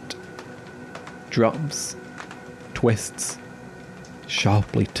sight. Drops. Twists.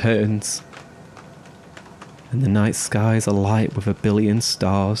 Sharply turns. And the night skies are alight with a billion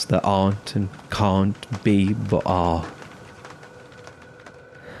stars that aren't and can't be but are.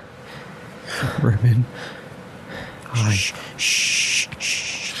 Roman. Shh, shh,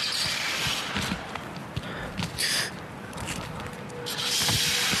 shh.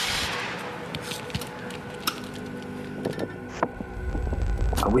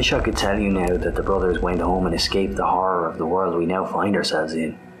 I wish I could tell you now that the brothers went home and escaped the horror of the world we now find ourselves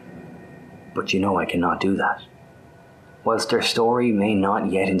in. But you know I cannot do that. Whilst their story may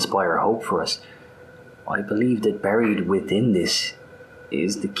not yet inspire hope for us, I believe that buried within this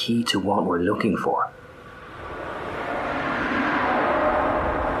is the key to what we're looking for.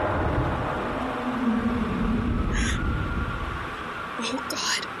 Oh,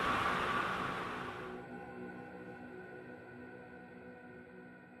 God.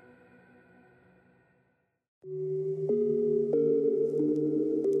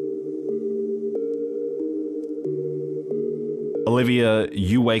 Olivia,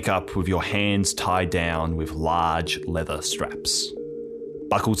 you wake up with your hands tied down with large leather straps,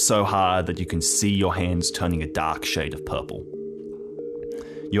 buckled so hard that you can see your hands turning a dark shade of purple.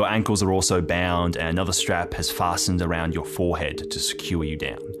 Your ankles are also bound, and another strap has fastened around your forehead to secure you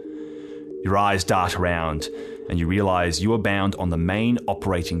down. Your eyes dart around, and you realise you are bound on the main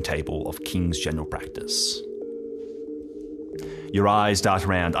operating table of King's General Practice. Your eyes dart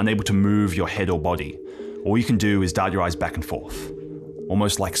around, unable to move your head or body. All you can do is dart your eyes back and forth,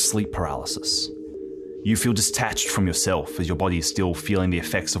 almost like sleep paralysis. You feel detached from yourself as your body is still feeling the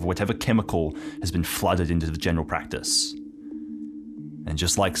effects of whatever chemical has been flooded into the general practice. And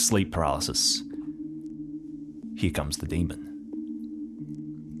just like sleep paralysis, here comes the demon.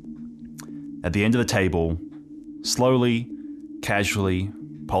 At the end of the table, slowly, casually,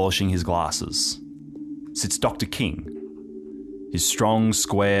 polishing his glasses, sits Dr. King. His strong,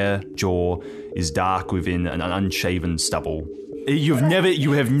 square jaw is dark within an unshaven stubble. You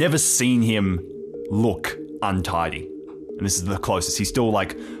have never seen him look untidy. And this is the closest. He's still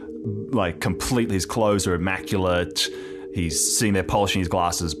like completely, his clothes are immaculate. He's sitting there polishing his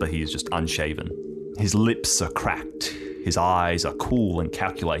glasses, but he is just unshaven. His lips are cracked. His eyes are cool and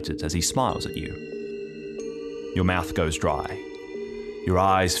calculated as he smiles at you. Your mouth goes dry. Your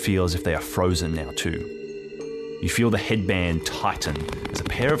eyes feel as if they are frozen now too. You feel the headband tighten as a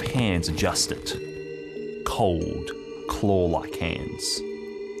pair of hands adjust it. Cold, claw-like hands.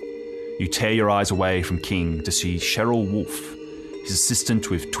 You tear your eyes away from King to see Cheryl Wolfe, his assistant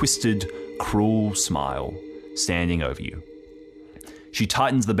with twisted, cruel smile, standing over you. She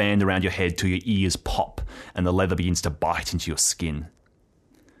tightens the band around your head till your ears pop and the leather begins to bite into your skin.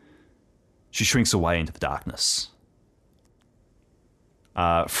 She shrinks away into the darkness.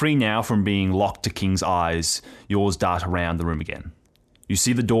 Free now from being locked to King's eyes, yours dart around the room again. You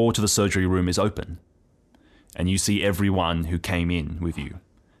see the door to the surgery room is open, and you see everyone who came in with you,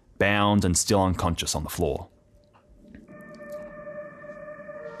 bound and still unconscious on the floor.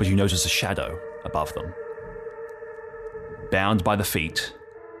 But you notice a shadow above them. Bound by the feet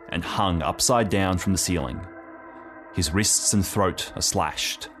and hung upside down from the ceiling. His wrists and throat are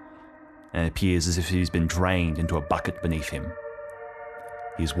slashed, and it appears as if he's been drained into a bucket beneath him.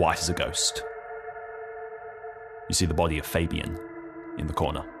 He is white as a ghost. You see the body of Fabian in the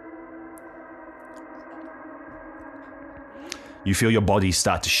corner. You feel your body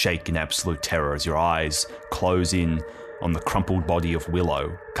start to shake in absolute terror as your eyes close in on the crumpled body of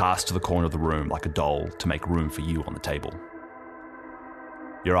Willow, cast to the corner of the room like a doll to make room for you on the table.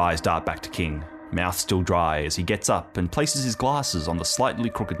 Your eyes dart back to King, mouth still dry, as he gets up and places his glasses on the slightly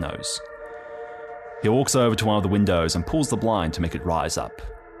crooked nose. He walks over to one of the windows and pulls the blind to make it rise up,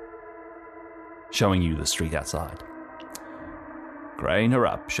 showing you the street outside. Grain her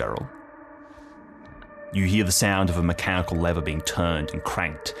up, Cheryl. You hear the sound of a mechanical lever being turned and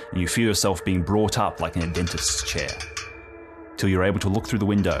cranked, and you feel yourself being brought up like in a dentist's chair, till you're able to look through the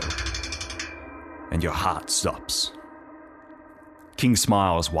window, and your heart stops. King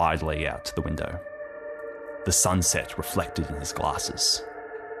smiles widely out the window, the sunset reflected in his glasses.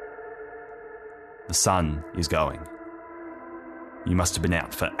 The sun is going. You must have been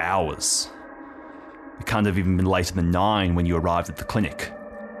out for hours. It can't have even been later than 9 when you arrived at the clinic.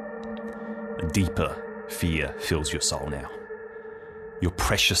 A deeper fear fills your soul now. Your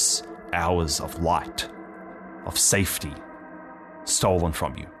precious hours of light, of safety, stolen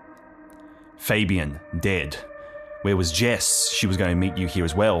from you. Fabian, dead. Where was Jess? She was going to meet you here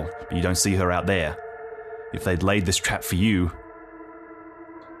as well, but you don't see her out there. If they'd laid this trap for you,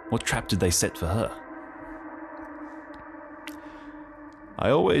 what trap did they set for her? I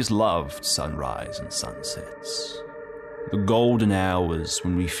always loved sunrise and sunsets. The golden hours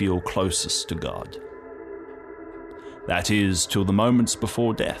when we feel closest to God. That is, till the moments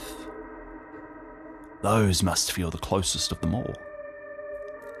before death. Those must feel the closest of them all.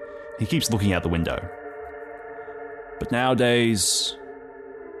 He keeps looking out the window. But nowadays,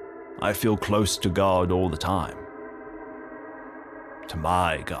 I feel close to God all the time. To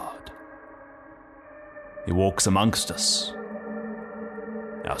my God. He walks amongst us.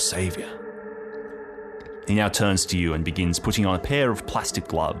 Our Saviour. He now turns to you and begins putting on a pair of plastic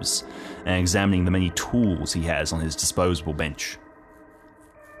gloves and examining the many tools he has on his disposable bench.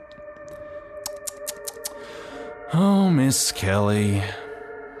 Oh, Miss Kelly,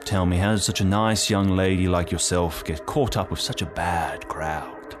 tell me, how did such a nice young lady like yourself get caught up with such a bad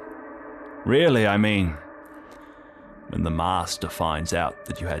crowd? Really, I mean, when the master finds out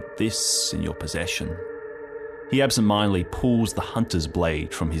that you had this in your possession, he absentmindedly pulls the hunter's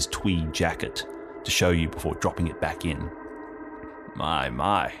blade from his tweed jacket to show you before dropping it back in. My,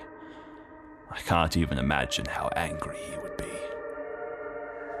 I can't even imagine how angry he would be.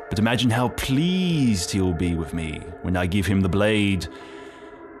 But imagine how pleased he'll be with me when I give him the blade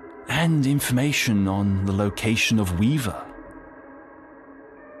and information on the location of Weaver.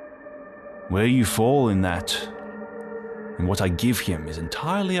 Where you fall in that, and what I give him is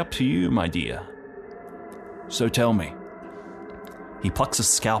entirely up to you, my dear. So tell me. He plucks a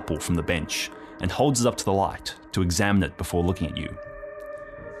scalpel from the bench and holds it up to the light to examine it before looking at you.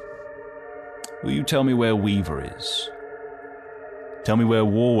 Will you tell me where Weaver is? Tell me where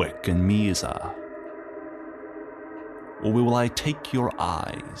Warwick and Mears are? Or will I take your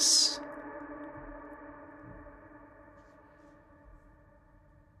eyes?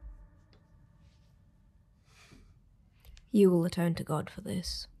 You will atone to God for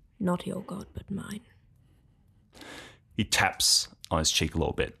this. Not your God, but mine. He taps on his cheek a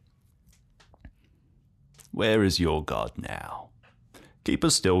little bit. Where is your God now? Keep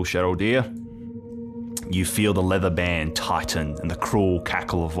us still, Cheryl dear. You feel the leather band tighten and the cruel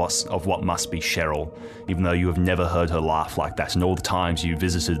cackle of what must be Cheryl, even though you have never heard her laugh like that in all the times you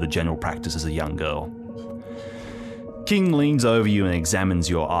visited the general practice as a young girl. King leans over you and examines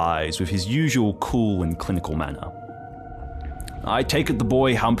your eyes with his usual cool and clinical manner. I take it the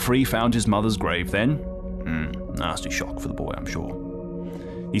boy Humphrey found his mother's grave then? Nasty shock for the boy, I'm sure.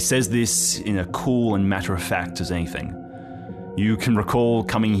 He says this in a cool and matter-of-fact as anything. You can recall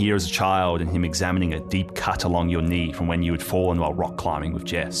coming here as a child and him examining a deep cut along your knee from when you had fallen while rock climbing with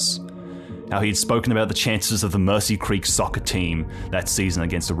Jess. How he had spoken about the chances of the Mercy Creek soccer team that season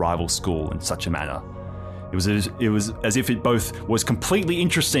against a rival school in such a manner. It was as if it both was completely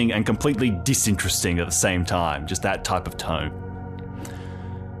interesting and completely disinteresting at the same time, just that type of tone.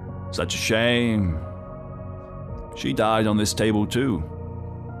 Such a shame. She died on this table too.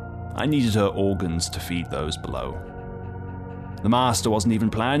 I needed her organs to feed those below. The master wasn't even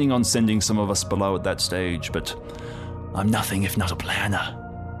planning on sending some of us below at that stage, but I'm nothing if not a planner.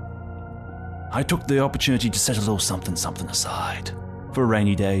 I took the opportunity to set a little something aside. For a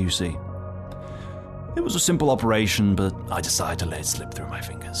rainy day, you see. It was a simple operation, but I decided to let it slip through my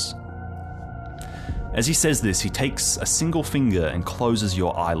fingers. As he says this, he takes a single finger and closes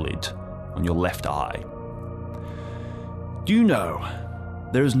your eyelid on your left eye. Do you know,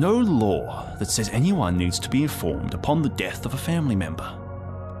 there is no law that says anyone needs to be informed upon the death of a family member.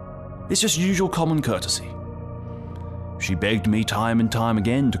 It's just usual common courtesy. She begged me time and time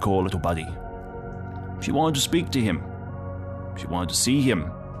again to call little buddy. She wanted to speak to him. She wanted to see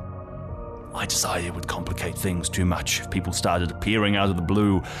him. I decided it would complicate things too much if people started appearing out of the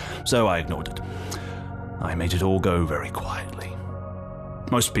blue, so I ignored it. I made it all go very quietly.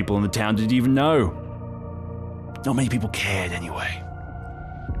 Most people in the town didn't even know. Not many people cared anyway.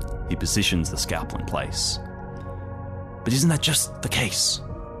 He positions the scalpel in place. But isn't that just the case?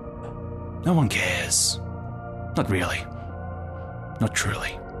 No one cares. Not really. Not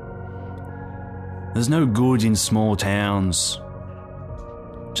truly. There's no good in small towns.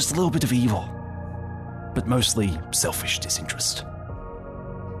 Just a little bit of evil. But mostly selfish disinterest.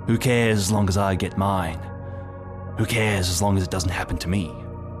 Who cares as long as I get mine? Who cares as long as it doesn't happen to me?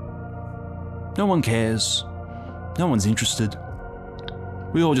 No one cares. No one's interested.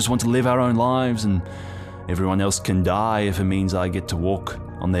 We all just want to live our own lives, and everyone else can die if it means I get to walk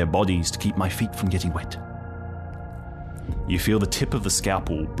on their bodies to keep my feet from getting wet. You feel the tip of the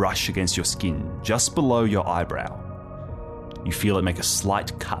scalpel brush against your skin just below your eyebrow. You feel it make a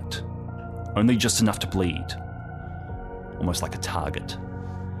slight cut, only just enough to bleed, almost like a target.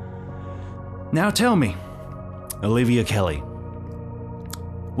 Now tell me, Olivia Kelly,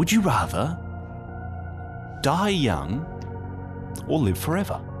 would you rather die young or live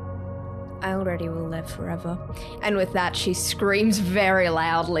forever? I already will live forever. And with that, she screams very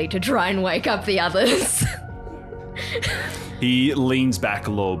loudly to try and wake up the others. He leans back a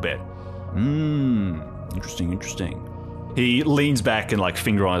little bit. Interesting. He leans back and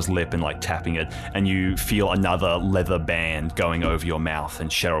finger on his lip and tapping it, and you feel another leather band going over your mouth and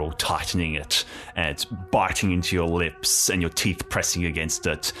Cheryl tightening it and biting into your lips and your teeth pressing against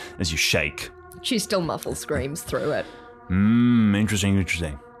it as you shake. She still muffles screams through it.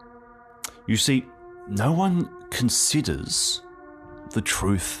 Interesting. You see, no one considers the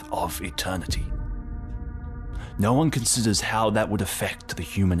truth of eternity. No one considers how that would affect the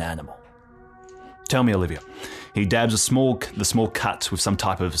human animal. Tell me, Olivia. He dabs the small cut with some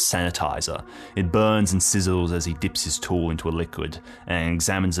type of sanitizer. It burns and sizzles as he dips his tool into a liquid and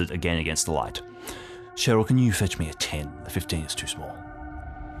examines it again against the light. Cheryl, can you fetch me a 10? The 15 is too small.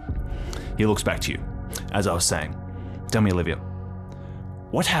 He looks back to you. As I was saying, tell me, Olivia,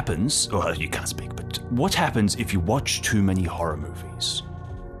 what happens, or you can't speak, but what happens if you watch too many horror movies?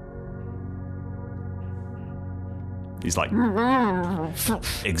 He's like,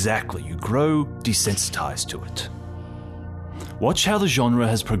 exactly, you grow desensitized to it. Watch how the genre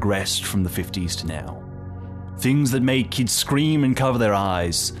has progressed from the 50s to now. Things that made kids scream and cover their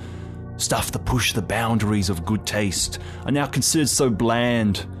eyes, stuff that pushed the boundaries of good taste, are now considered so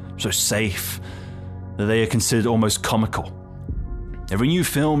bland, so safe, that they are considered almost comical. Every new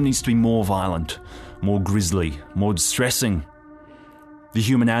film needs to be more violent, more grisly, more distressing. The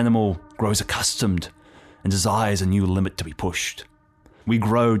human animal grows accustomed and desires a new limit to be pushed. We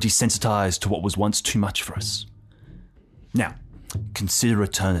grow desensitized to what was once too much for us. Now, consider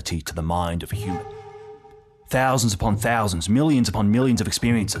eternity to the mind of a human. Thousands upon thousands, millions upon millions of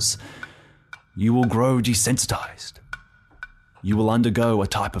experiences. You will grow desensitized. You will undergo a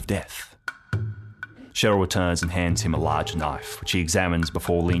type of death. Cheryl returns and hands him a large knife, which he examines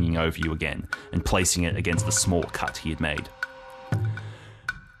before leaning over you again and placing it against the small cut he had made.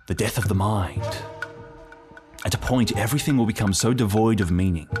 The death of the mind. At a point, everything will become so devoid of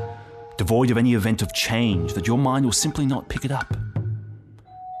meaning, devoid of any event of change, that your mind will simply not pick it up.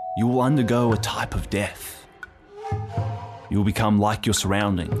 You will undergo a type of death. You will become like your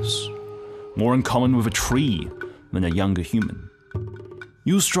surroundings, more in common with a tree than a younger human.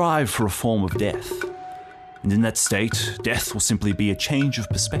 You will strive for a form of death, and in that state, death will simply be a change of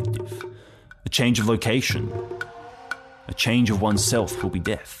perspective, a change of location. A change of oneself will be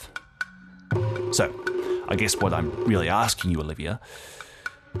death. So, I guess what I'm really asking you, Olivia,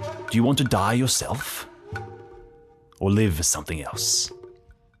 do you want to die yourself? Or live as something else?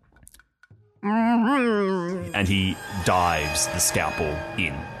 And he dives the scalpel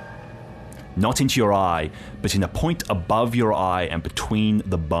in. Not into your eye, but in a point above your eye and between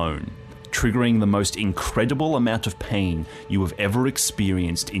the bone, triggering the most incredible amount of pain you have ever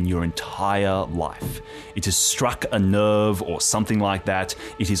experienced in your entire life. It has struck a nerve or something like that.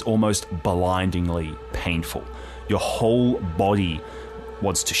 It is almost blindingly painful. Your whole body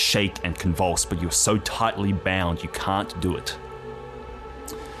wants to shake and convulse, but you're so tightly bound you can't do it.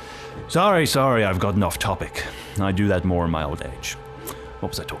 Sorry, I've gotten off topic. I do that more in my old age. What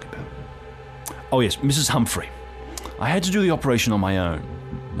was I talking about? Oh yes, Mrs. Humphrey. I had to do the operation on my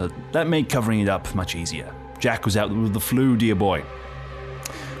own. That made covering it up much easier. Jack was out with the flu, dear boy.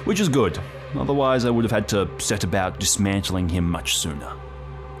 Which is good. Otherwise, I would have had to set about dismantling him much sooner.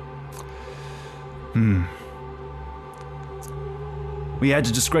 We had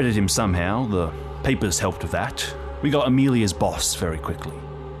to discredit him somehow. The papers helped with that. We got Amelia's boss very quickly.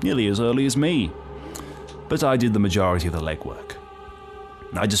 Nearly as early as me. But I did the majority of the legwork.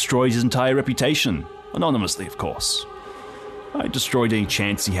 I destroyed his entire reputation. Anonymously, of course. I destroyed any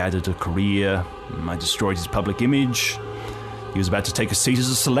chance he had at a career. I destroyed his public image. He was about to take a seat as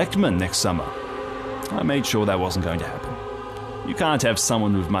a selectman next summer. I made sure that wasn't going to happen. You can't have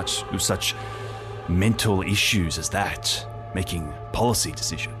someone with such mental issues as that making policy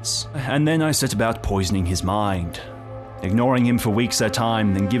decisions. And then I set about poisoning his mind, ignoring him for weeks at a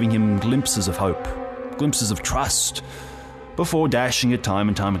time, then giving him glimpses of hope, glimpses of trust, before dashing it time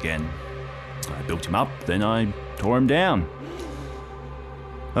and time again. I built him up, then I tore him down.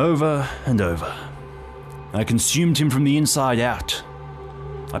 Over and over. I consumed him from the inside out.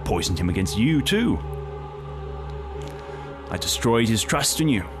 I poisoned him against you too. I destroyed his trust in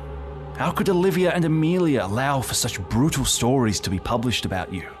you. How could Olivia and Amelia allow for such brutal stories to be published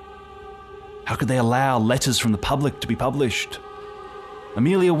about you? How could they allow letters from the public to be published?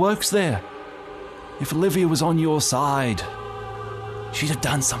 Amelia works there. If Olivia was on your side, she'd have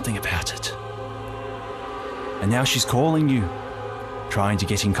done something about it. And now she's calling you, trying to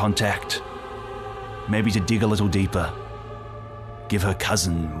get in contact. Maybe to dig a little deeper. Give her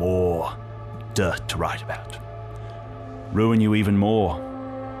cousin more dirt to write about. Ruin you even more,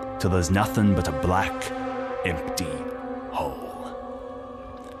 till there's nothing but a black, empty hole.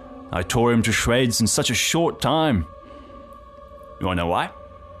 I tore him to shreds in such a short time. You wanna know why?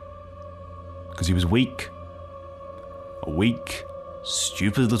 Because he was weak. A weak,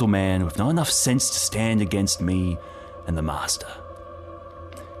 stupid little man with not enough sense to stand against me and the master.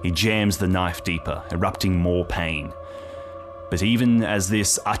 He jams the knife deeper, erupting more pain. But even as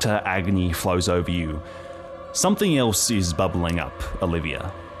this utter agony flows over you, something else is bubbling up,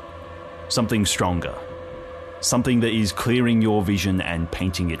 Olivia. Something stronger. Something that is clearing your vision and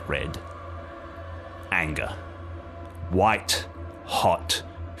painting it red. Anger. White, hot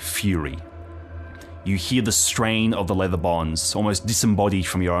fury. You hear the strain of the leather bonds, almost disembodied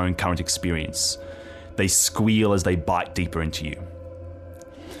from your own current experience. They squeal as they bite deeper into you.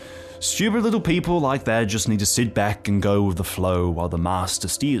 Stupid little people like that just need to sit back and go with the flow while the master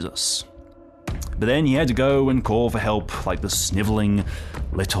steers us. But then he had to go and call for help like the snivelling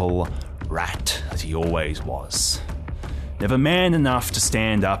little rat that he always was. Never man enough to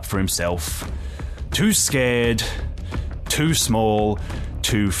stand up for himself. Too scared, too small,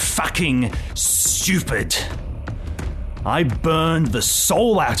 too fucking stupid. I burned the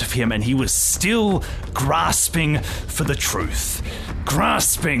soul out of him and he was still grasping for the truth.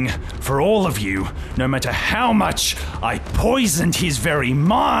 Grasping for all of you, no matter how much I poisoned his very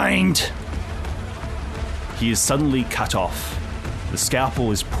mind. He is suddenly cut off. The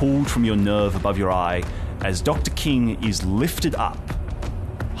scalpel is pulled from your nerve above your eye as Dr. King is lifted up,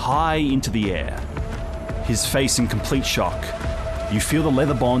 high into the air. His face in complete shock. You feel the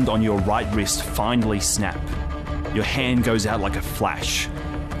leather bond on your right wrist finally snap. Your hand goes out like a flash,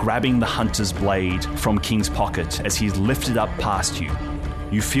 grabbing the hunter's blade from King's pocket as he's lifted up past you.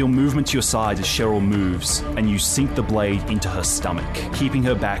 You feel movement to your side as Cheryl moves, and you sink the blade into her stomach, keeping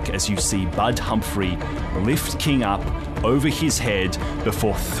her back as you see Bud Humphrey lift King up over his head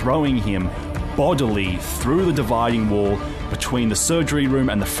before throwing him bodily through the dividing wall between the surgery room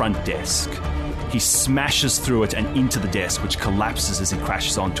and the front desk. He smashes through it and into the desk, which collapses as he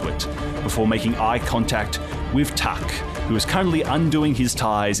crashes onto it, before making eye contact with Tuck, who is currently undoing his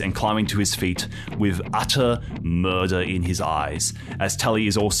ties and climbing to his feet with utter murder in his eyes, as Tully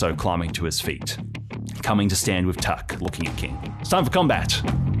is also climbing to his feet, coming to stand with Tuck, looking at King. It's time for combat.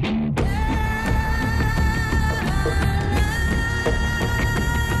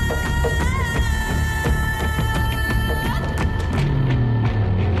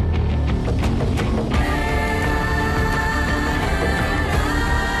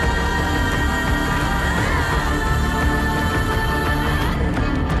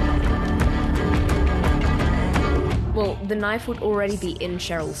 The knife would already be in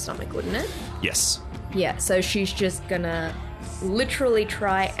Cheryl's stomach, wouldn't it? Yes. Yeah, so she's just gonna literally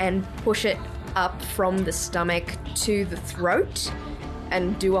try and push it up from the stomach to the throat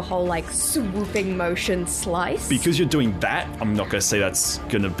and do a whole, like, swooping motion slice. Because you're doing that, I'm not going to say that's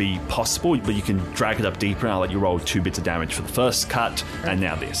going to be possible, but you can drag it up deeper, and I'll let you roll 2 bits of damage for the first cut, and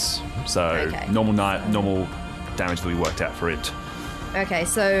now this. So, normal damage that we worked out for it. Okay,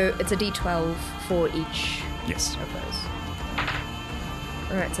 so it's a d12 for each yes. of those.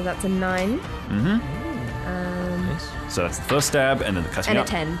 Alright, so that's a 9. Mm-hmm. So that's the first stab, and then the cutting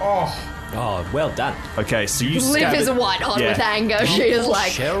up. And a 10. Oh, well done. Okay, so you Liv stab is it. white hot with anger. She is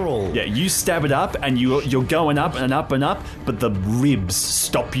like... Cheryl. Yeah, you stab it up, and you're going up and up and up, but the ribs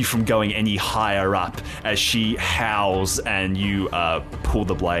stop you from going any higher up as she howls, and you pull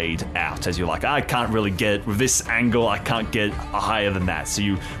the blade out as you're like, I can't really get it with this angle. I can't get higher than that. So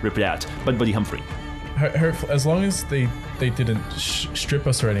you rip it out. But Buddy Humphrey. As long as they didn't strip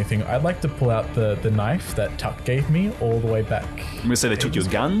us or anything, I'd like to pull out the knife that Tuck gave me all the way back. I'm going to say they took your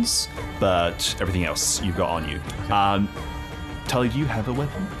guns, but everything else you've got on you. Tully, do you have a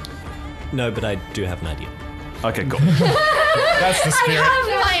weapon? No, but I do have an idea. Okay, cool. That's the spirit.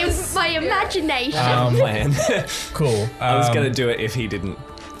 I have my imagination. Plan. Cool. I was going to do it if he didn't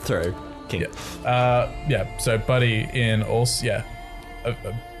throw King. Yeah. So Buddy in also a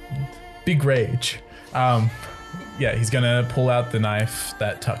big rage. He's gonna pull out the knife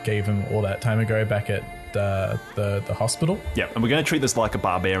that Tuck gave him all that time ago back at the hospital. Yeah, and we're going to treat this like a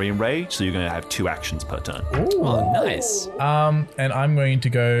barbarian rage, so you're going to have 2 actions per turn. Oh, nice. And I'm going to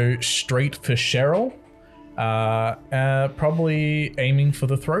go straight for Cheryl. Probably aiming for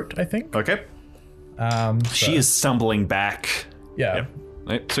the throat, I think. Okay. She is stumbling back. Yeah. Yep.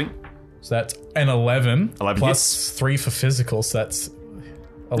 Right, swing. So that's an 11. 11 plus 3 for physical, so that's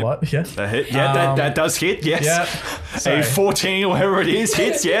a lot. Yeah. A hit. Yeah, that does hit, yes. Yeah. Sorry. A 14 or whatever it is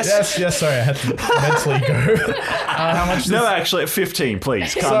hits, yes. Yes, sorry, I had to mentally go. How much No, actually, at 15,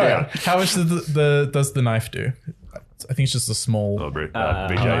 please. Calm down. How much does the knife do? I think it's just a small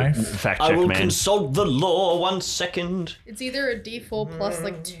BJ, fact check, I will man. consult the law 1 second. It's either a D4 plus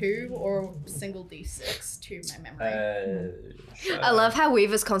like 2 or a single D6 to my memory. I love how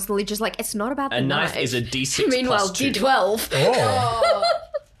Weaver's constantly just like, it's not about the A knife is a D6 Meanwhile, plus 2. D12. Oh.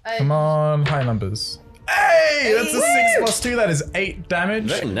 Come on, high numbers. Hey, that's a 6 plus 2. That is 8 damage.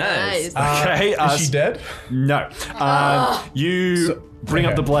 Very nice. Okay, is she dead? No. You bring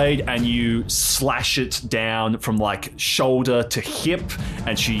up the blade and you slash it down from like shoulder to hip,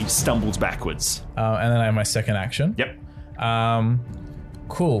 and she stumbles backwards. And then I have my second action. Yep.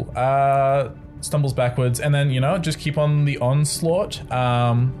 Cool. Stumbles backwards, and then just keep on the onslaught.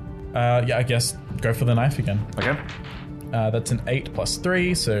 I guess go for the knife again. Okay. That's an 8 plus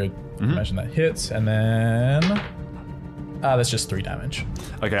 3, so imagine that hits, and then that's just 3 damage.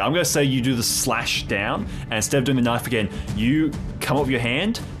 Okay, I'm going to say you do the slash down, and instead of doing the knife again, you come up with your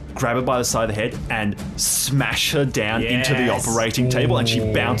hand, grab her by the side of the head, and smash her down into the operating table, and she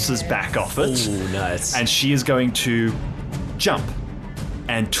bounces back off it. Ooh, nice. And she is going to jump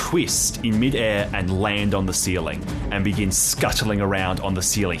and twist in midair and land on the ceiling and begin scuttling around on the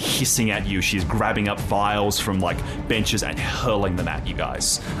ceiling, hissing at you. She's grabbing up vials from like benches and hurling them at you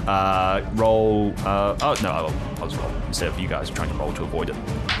guys. Roll. I'll just roll instead of you guys trying to roll to avoid it.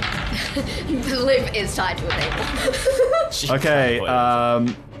 Liv is tied to a table. Okay.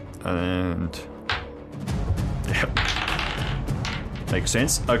 And yep. Makes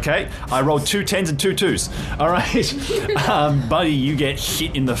sense. Okay, I rolled 2 10s and 2 2s. All right, Buddy, you get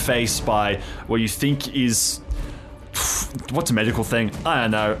hit in the face by what you think is what's a medical thing? I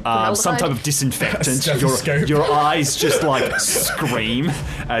don't know. Some type of disinfectant. Your eyes just like scream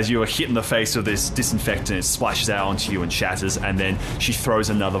as you are hit in the face with this disinfectant. It splashes out onto you and shatters, and then she throws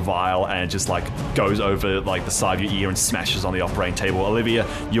another vial and it just like goes over like the side of your ear and smashes on the operating table. Olivia,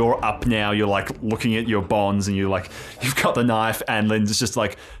 you're up now. You're like looking at your bonds and you've got the knife, and then it's just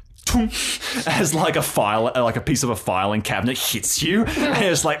like as like a file, like a piece of a filing cabinet hits you, and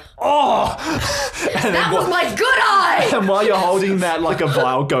it's like, oh! And that was my good eye! And while you're holding that, like a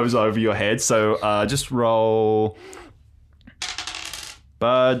vial goes over your head. So just roll,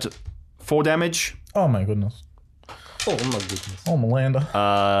 Bud, 4 damage. Oh my goodness. Oh my goodness. Oh,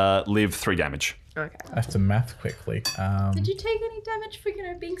 Melinda. Live 3 damage. Okay. I have to math quickly. Did you take any damage for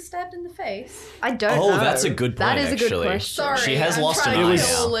being stabbed in the face? I don't know. Oh, that's a good point. That is actually. a good question. Sorry, she has I'm lost an trying eye to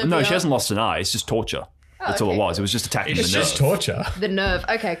kill now. Olivia. No, she hasn't lost an eye. It's just torture. That's all it was. It was just attacking the nerve. It's just torture. The nerve.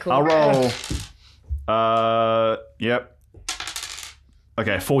 Okay, cool. I'll roll. Yep.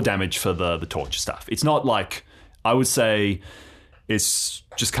 Okay, 4 damage for the torture stuff. It's not like, I would say it's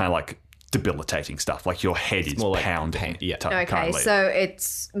just kind of like debilitating stuff. Like your head is more like pounding. yeah. Okay, currently. so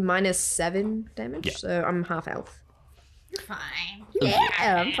it's -7 damage. Yeah. So I'm half health. You're fine. Yeah,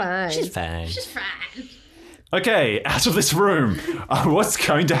 I'm fine. She's fine. She's fine. Okay, out of this room. What's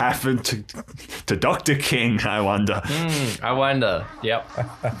going to happen to Dr. King, I wonder? I wonder. Yep.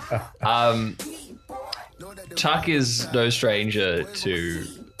 Tuck is no stranger to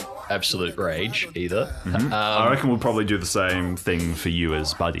absolute rage either. I reckon we'll probably do the same thing for you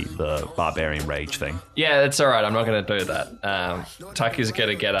as Buddy, the barbarian rage thing. Yeah, that's all right. I'm not going to do that. Tuck is going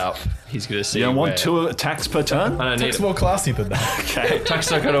to get up. He's going to see. You don't want where- 2 attacks per turn? I don't need It's it. more classy than that. Okay.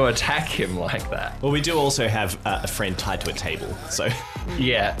 Tuck's not going to attack him like that. Well, we do also have a friend tied to a table, so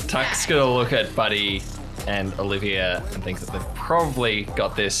Yeah, Tuck's going to look at Buddy and Olivia and think that they've probably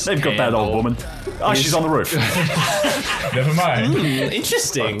got this. They've got that old handled. woman. Oh, she's on the roof. Never mind.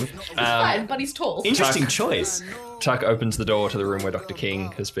 interesting. Fine, but he's tall. Interesting choice. Tuck opens the door to the room where Dr.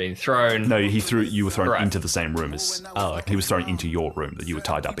 King has been thrown. No, you were thrown Right. into the same room as... Oh, okay. He was thrown into your room that you were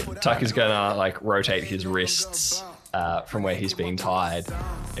tied up in. Tuck is going to like rotate his wrists from where he's being tied.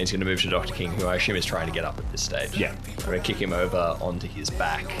 And he's going to move to Dr. King, who I assume is trying to get up at this stage. Yeah. I'm going to kick him over onto his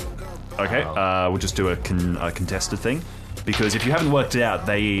back. Okay, we'll just do a contested thing. Because if you haven't worked it out,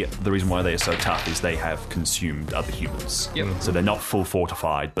 the reason why they are so tough is they have consumed other humans. Yep. So they're not full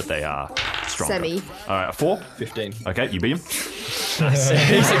fortified, but they are stronger. Semi. All right, a 4? 15. Okay, you beat him.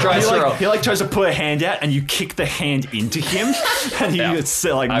 He tries to put a hand out, and you kick the hand into him, and he gets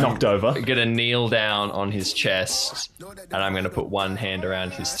knocked over. I'm going to kneel down on his chest, and I'm going to put one hand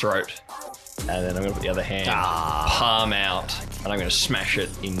around his throat, and then I'm going to put the other hand palm out, and I'm going to smash it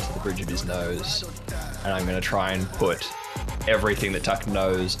into the bridge of his nose, and I'm going to try and put everything that Tuck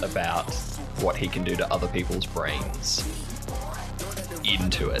knows about what he can do to other people's brains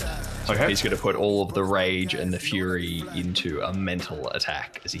into it. So Okay. he's going to put all of the rage and the fury into a mental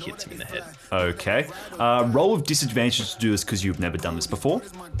attack as he hits him in the head. Okay. Roll with disadvantage to do this because you've never done this before,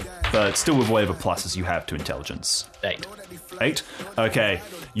 but still with whatever pluses you have to intelligence. 8. 8. Okay.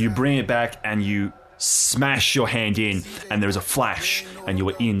 You bring it back and you smash your hand in, and there's a flash, and you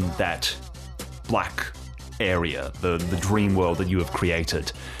are in that black area, the dream world that you have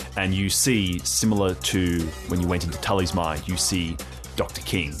created. And you see, similar to when you went into Tully's mind, you see Dr.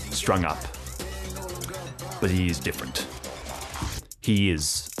 King strung up. But he is different. He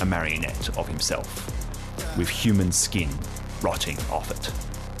is a marionette of himself, with human skin rotting off it.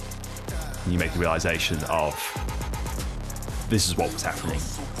 And you make the realization of this is what was happening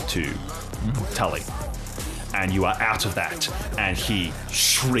to Tully. And you are out of that, and he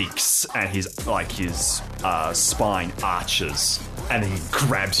shrieks, and his spine arches, and then he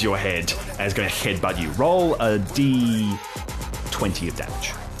grabs your head and is going to headbutt you. Roll a d20 of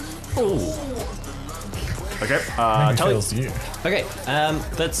damage. Ooh. Okay, He Tully. kills you. Okay,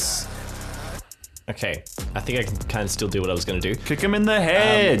 that's... Okay, I think I can kind of still do what I was going to do. Kick him in the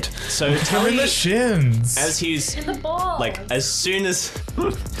head. So Him in Tully, the shins. as he's... In the ball. Like, as soon as...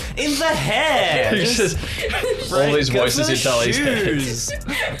 in the head! He's just all these Go voices for in the Tully's head. shoes.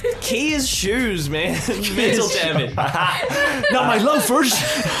 Key is shoes, man. Mental damage. Not my loafers.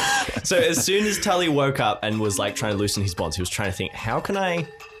 So as soon as Tully woke up and was like trying to loosen his bonds, he was trying to think, how can I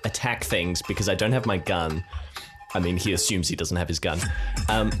attack things because I don't have my gun? I mean, he assumes he doesn't have his gun.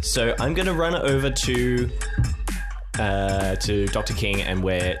 So I'm going to run over to Dr. King and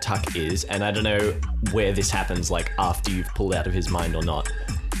where Tuck is, and I don't know where this happens, like after you've pulled out of his mind or not.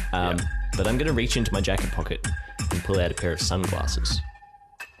 But I'm going to reach into my jacket pocket and pull out a pair of sunglasses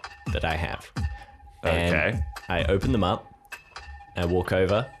that I have. And Okay. I open them up. I walk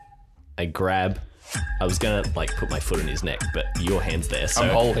over. I grab. I was gonna like put my foot on his neck, but your hand's there, so I'm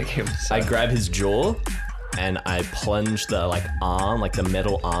holding him. So. I grab his jaw and I plunge the the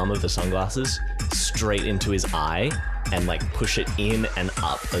metal arm of the sunglasses straight into his eye and like push it in and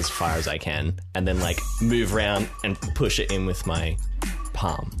up as far as I can, and then like move around and push it in with my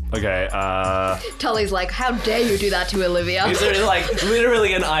palm. Okay, Tully's like, how dare you do that to Olivia? He's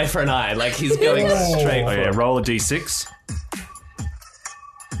literally an eye for an eye. Like he's going straight for okay, it. roll a d6.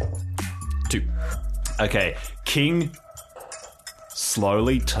 2. Okay, King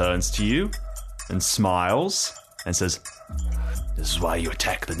slowly turns to you and smiles and says, "This is why you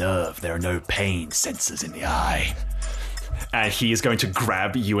attack the nerve. There are no pain sensors in the eye." And he is going to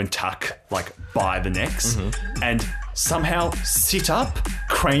grab you and Tuck, like, by the necks and somehow sit up,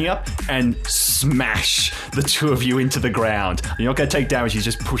 crane up, and smash the two of you into the ground. You're not going to take damage, he's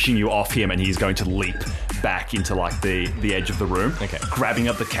just pushing you off him, and he's going to leap back into, like, the edge of the room, grabbing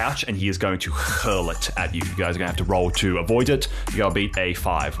up the couch, and he is going to hurl it at you. You guys are going to have to roll to avoid it. You got to beat a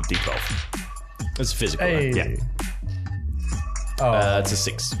 5 of D12. It's physical. Hey. Right? Oh. It's a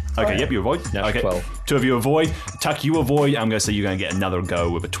 6. Okay, yep, you avoid. No, okay, 12. 2 of you avoid. Tuck, you avoid. I'm going to say you're going to get another go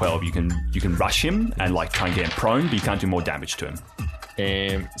with a 12. You can rush him and like try and get him prone, but you can't do more damage to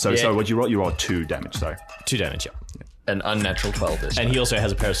him. So what'd you roll? You rolled 2 damage, sorry. 2 damage, yeah. An unnatural 12 is. And he also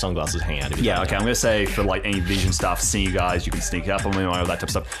has a pair of sunglasses hanging out of his eye. Okay, I'm going to say for like any vision stuff, seeing you guys, you can sneak up on him, all that type of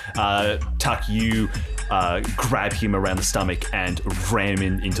stuff. Tuck, you grab him around the stomach and ram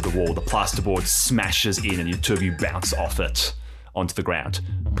him into the wall. The plasterboard smashes in and the two of you bounce off it onto the ground.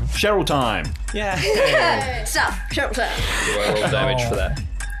 Cheryl time. Yeah. Stop. Shut up. Do I roll damage for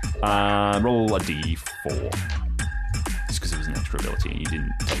that? Roll a d4. Just because it was an extra ability and you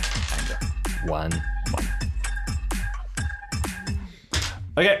didn't take anger. 1.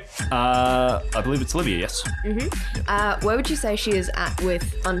 Okay, I believe it's Olivia, yes? Where would you say she is at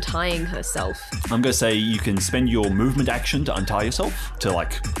with untying herself? I'm going to say you can spend your movement action to untie yourself, to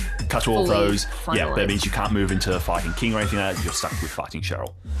like cut all of fully those. Yeah, that finalized. means you can't move into fighting King or anything like that. You're stuck with fighting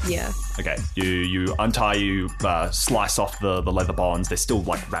Cheryl. Yeah. Okay, you untie, you slice off the leather bonds. They're still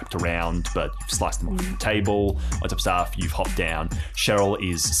like wrapped around, but you've sliced them off the table, on top of stuff. You've hopped down. Cheryl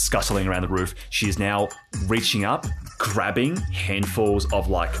is scuttling around the roof. She is now reaching up, grabbing handfuls of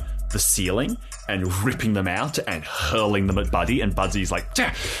like the ceiling and ripping them out and hurling them at Buddy. And Buddy's like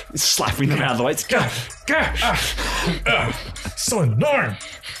slapping them out of the way. It's, So annoying.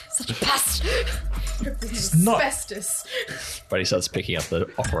 Such a pest. It's not. Asbestos. But he starts picking up the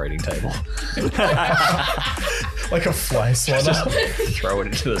operating table, Like a fly swatter. throw it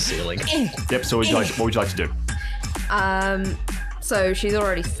into the ceiling. Yep. So what would you like to do? So she's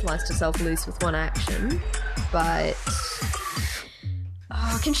already sliced herself loose with one action, but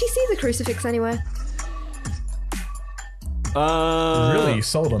can she see the crucifix anywhere? Really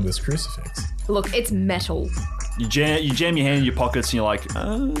sold on this crucifix. Look, it's metal. You jam your hand in your pockets and you're like,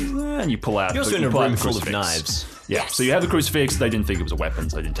 and you pull out. You're also in a room full of knives. Yeah. So you have the crucifix. They didn't think it was a weapon,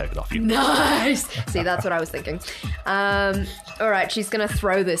 so they didn't take it off you. Nice. See, that's what I was thinking. All right, she's gonna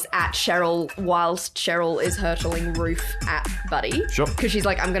throw this at Cheryl whilst Cheryl is hurtling roof at Buddy. Sure. Because she's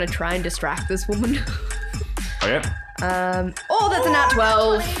like, I'm gonna try and distract this woman. Okay. That's a nat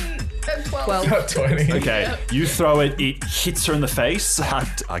 12. 12. Not 20. Okay, you throw it, it hits her in the face.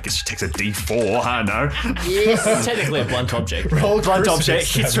 I guess she takes a D4, I don't know. Yes. It's technically a blunt object. Roll Blunt crucifix object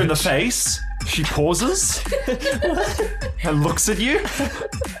hits her in the damage. face. She pauses and looks at you.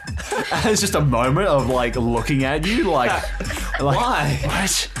 And it's just a moment of like looking at you like Why?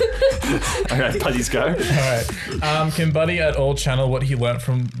 what? Okay, Buddy's go. Alright. Can Buddy at all channel what he learnt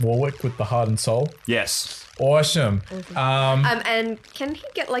from Warwick with the heart and soul? Yes. Awesome. And can he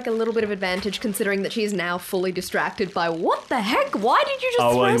get like a little bit of advantage considering that she's now fully distracted by what the heck? Why did you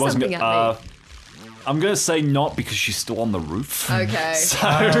just throw something at me? I'm gonna say not because she's still on the roof. Okay.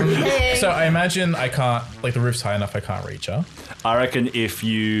 So I imagine I can't, like the roof's high enough I can't reach her. I reckon if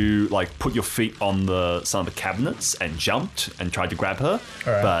you like put your feet on some of the cabinets and jumped and tried to grab her,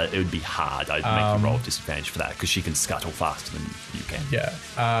 Alright. but it would be hard. I'd make you roll disadvantage for that because she can scuttle faster than you can. Yeah.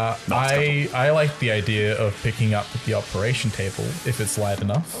 Not I like the idea of picking up the operation table if it's light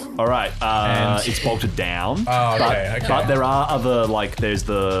enough. All right, And- it's bolted down. Oh, okay, okay. But there are other like there's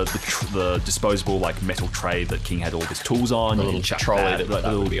the disposable like metal tray that King had all of his tools on. You little can chuck trolley that, that like,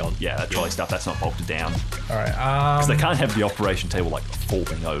 would little, be on. Yeah, that trolley stuff. That's not bolted down All right. because they can't have the operation table like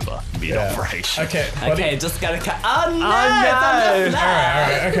falling over mid-operation. Okay. Buddy. Okay, just gotta cut. Oh no! no! All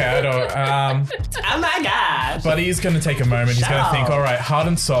right. Okay. I don't. Oh my god! Buddy's gonna take a moment. He's gonna Shut think, up. all right, heart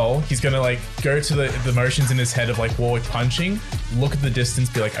and soul. He's gonna like go to the motions in his head of like Warwick punching, look at the distance,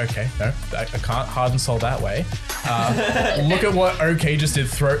 be like, okay, no, I can't heart and soul that way. Look at what OK just did,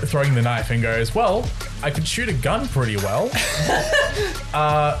 throwing the knife, and goes, well, I can shoot a gun pretty well.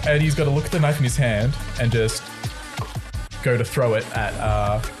 And he's got to look at the knife in his hand and just go to throw it at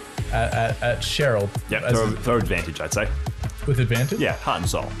Cheryl. Yeah, as- throw advantage, I'd say. with advantage. Yeah, heart and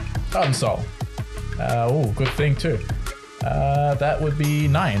soul. Heart and soul. Good thing too. That would be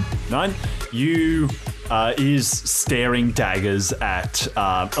 9. 9. You is staring daggers at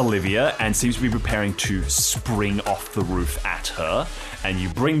Olivia and seems to be preparing to spring off the roof at her. And you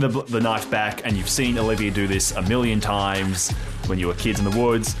bring the knife back, and you've seen Olivia do this a million times when you were kids in the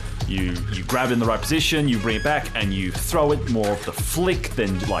woods. You grab it in the right position, you bring it back, and you throw it more of the flick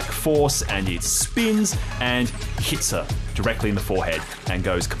than like force, and it spins and hits her directly in the forehead and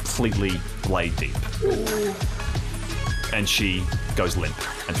goes completely blade deep. And she goes limp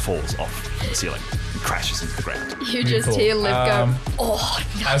and falls off the ceiling and crashes into the ground. You just Cool. hear Liv go, oh,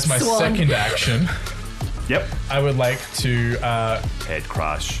 As my nice one." second action, Yep. I would like to. Head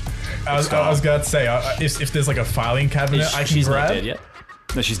crush. I was going to say, if there's like a filing cabinet I can She's grab. not dead yet.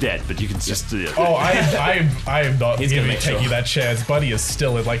 No, she's dead, but you can just do it. Oh, I am not He's gonna really make sure. taking that chance. Buddy is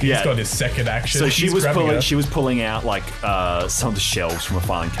still like he's Yeah. got his second action. So she He's was grabbing pulling out like some of the shelves from a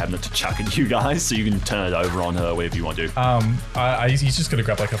filing cabinet to chuck at you guys, so you can turn it over on her wherever you want to. He's just gonna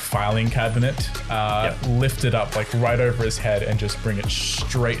grab like a filing cabinet, lift it up like right over his head, and just bring it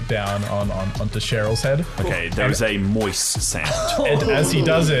straight down onto Cheryl's head. Okay, there is a moist sound. And as he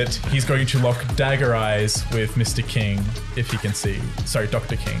does it, he's going to lock dagger eyes with Mr. King, if he can see. Sorry,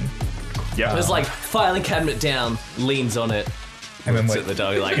 Dr. King. Yep. There's like filing cabinet down, leans on it, And then looks like at the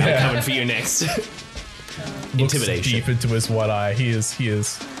dog like, I'm coming for you next. looks Intimidation. deep into his one eye. He is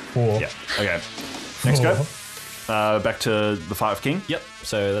 4. Yeah. Okay. Next go. Four. Back to the fight of King. Yep.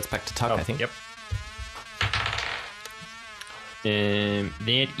 So that's back to Tuck, I think. Yep.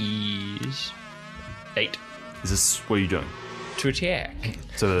 That is 8 Is this what are you doing? to attack.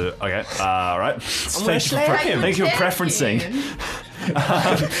 So okay. All right. gonna slap him. Thank you for preferencing.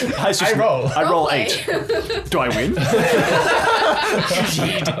 I roll. I roll Roleplay. 8. Do I win?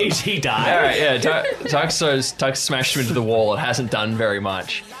 Did he die? All right, yeah. Tuck smashed him into the wall. It hasn't done very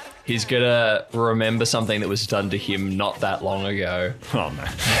much. He's gonna remember something that was done to him not that long ago. Oh no.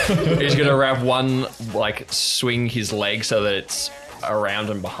 He's gonna grab one, swing his leg so that it's around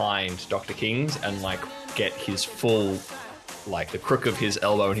and behind Dr. King's and get his full, the crook of his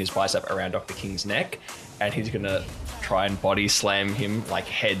elbow and his bicep around Dr. King's neck, and he's gonna try and body slam him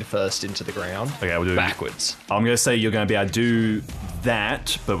head first into the ground. Okay, we'll do backwards. I'm going to say you're going to be able to do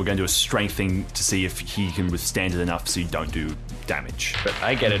that, but we're going to do a strength thing to see if he can withstand it enough so you don't do damage. But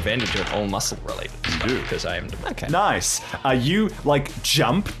I get advantage on all muscle related stuff do. because I am. Okay. Nice. You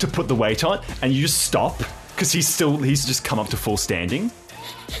jump to put the weight on, and you just stop because he's just come up to full standing,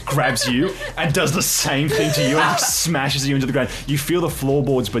 grabs you, and does the same thing to you and smashes you into the ground. You feel the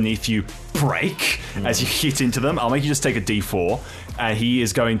floorboards beneath you break as you hit into them. I'll make you just take a D4, and he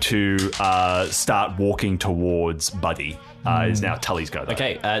is going to start walking towards Buddy. Is now Tully's go. Though.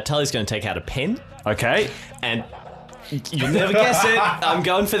 Okay, Tully's going to take out a pen. Okay. And you'll never guess it. I'm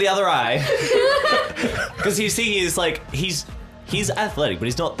going for the other eye. Because you see, he's athletic, but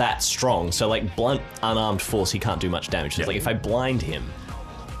he's not that strong. So, blunt, unarmed force, he can't do much damage. So, if I blind him.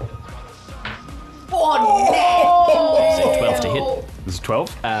 Oh, So 12 to hit. This is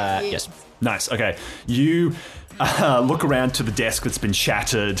 12? Yes. Nice. Okay. You look around to the desk that's been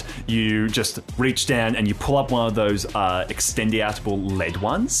shattered. You just reach down and you pull up one of those extendiatable lead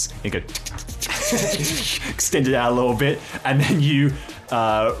ones. And go extend it out a little bit. And then you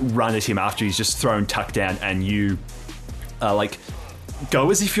run at him after he's just thrown Tuck down, and you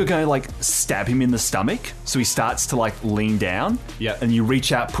go as if you're going to stab him in the stomach. So he starts to lean down. Yeah. And you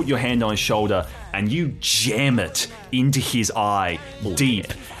reach out, put your hand on his shoulder, and you jam it into his eye deep.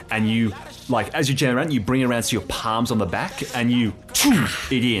 Yeah. And you, as you jam around, you bring it around to your palms on the back, and you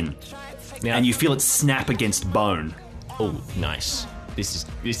it in. Now, And you feel it snap against bone. Oh, nice. This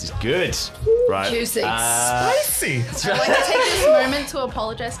is good. Right? Juicy. Spicy. I'd like to take this moment to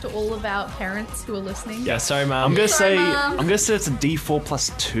apologize to all of our parents who are listening. Yeah, sorry, Mum. I'm gonna say Mom. it's a D4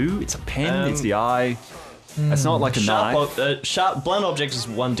 plus 2. It's a pen. It's the eye. It's not like a knife. Sharp blunt object is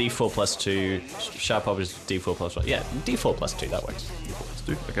 1d4 plus 2. Sharp object is d4 plus 1. Yeah, d4 plus 2. That works.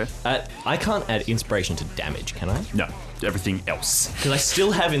 Okay. I can't add inspiration to damage, can I? No, everything else. Because I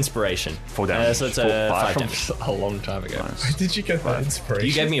still have inspiration. 4 damage. So it's 5 5 damage. A long time ago. Where did you get that inspiration?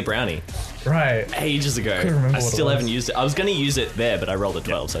 You gave me a brownie Right. ages ago. Couldn't remember I what it still was. haven't used it. I was going to use it there, but I rolled a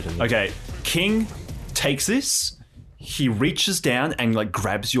 12, so I didn't. Okay, King takes this. He reaches down and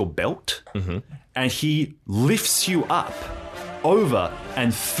grabs your belt, and he lifts you up over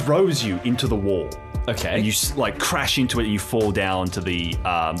and throws you into the wall. Okay. And you crash into it, and you fall down to the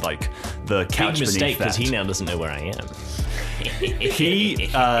the couch Big mistake, beneath because that. he now doesn't know where I am. He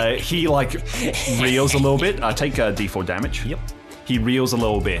reels a little bit. Take D4 damage. Yep. He reels a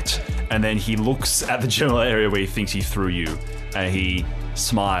little bit, and then he looks at the general area where he thinks he threw you, and he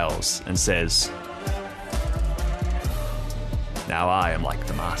smiles and says, "Now I am like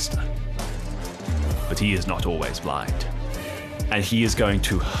the master, but he is not always blind." And he is going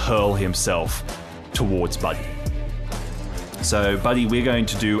to hurl himself towards Buddy. So, Buddy, we're going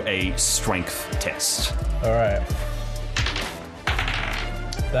to do a strength test. All right.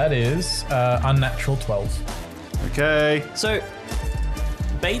 That is unnatural 12. Okay. So,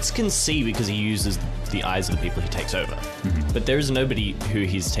 Bates can see because he uses the eyes of the people he takes over. But there is nobody who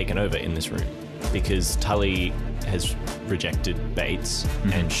he's taken over in this room because Tully has rejected Bates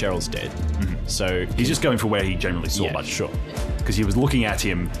and Cheryl's dead. So He's just going for where he generally saw yeah, Buddy. sure. Because he was looking at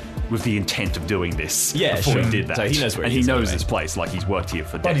him with the intent of doing this before sure. he did that. So he knows where and he he is knows anyway. this place. He's worked here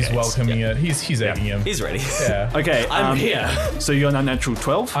for But decades. he's welcoming it. He's egging him. He's ready. Yeah. Okay, I'm here. So you're an unnatural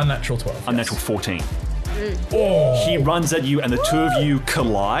 12? Unnatural 12. Unnatural 14. Oh. He runs at you, and the two of you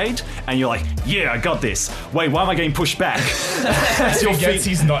collide, and you're like, "Yeah, I got this." Wait, why am I getting pushed back? As your He gets feet,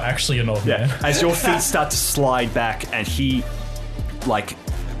 he's not actually an old man. as your feet start to slide back, and he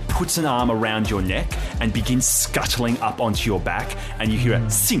puts an arm around your neck and begins scuttling up onto your back, and you hear a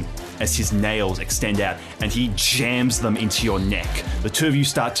sing as his nails extend out, and he jams them into your neck. The two of you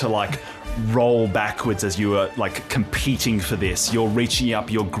start to roll backwards as you are competing for this. You're reaching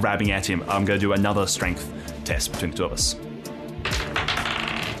up, you're grabbing at him. I'm going to do another strength test between the two of us.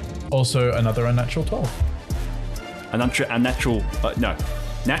 Also another unnatural 12.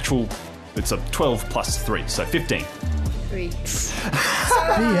 Natural. It's a 12 plus 3, so 15. 3.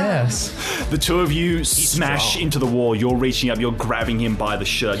 BS. The two of you smash strong. into the wall. You're reaching up, you're grabbing him by the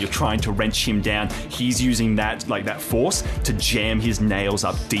shirt, you're trying to wrench him down. He's using that force to jam his nails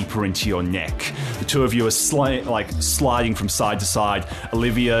up deeper into your neck. The two of you are sliding from side to side.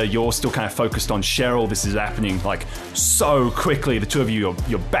 Olivia, you're still kind of focused on Cheryl. This is happening so quickly. The two of you,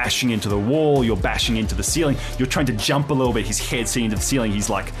 you're bashing into the wall, you're bashing into the ceiling. You're trying to jump a little bit. His head's sitting into the ceiling. He's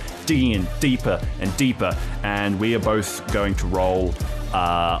digging in deeper and deeper. And we are both going to roll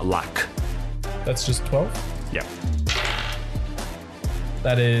luck. That's just 12. Yeah.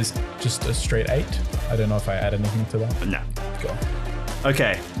 That is just a straight 8. I don't know if I add anything to that. No. Go.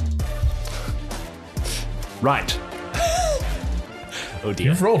 Okay. Right. Oh dear.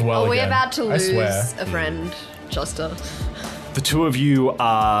 You've rolled well Are we again. about to I lose swear. a friend, Chester? The two of you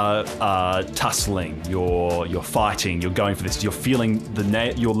are tussling. You're fighting. You're going for this. You're feeling the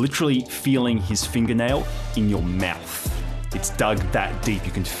nail. You're literally feeling his fingernail in your mouth. It's dug that deep.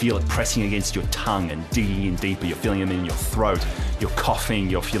 You can feel it pressing against your tongue and digging in deeper. You're feeling him in your throat. You're coughing.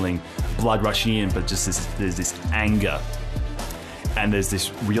 You're feeling blood rushing in, but just there's this anger, and there's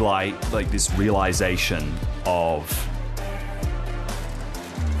this realization of,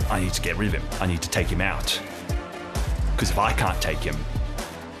 I need to get rid of him. I need to take him out. Because if I can't take him,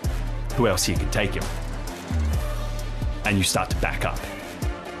 who else here can take him? And you start to back up.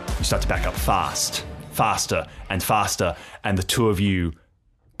 You start to back up faster and faster, and the two of you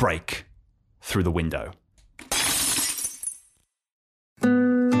break through the window.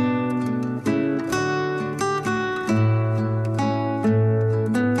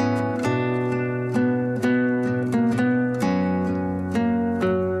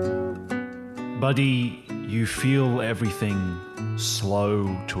 Buddy, you feel everything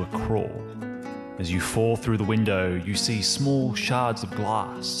slow to a crawl. As you fall through the window, you see small shards of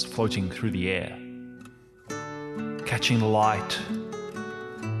glass floating through the air, catching the light,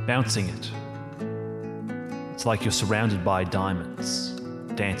 bouncing it. It's like you're surrounded by diamonds,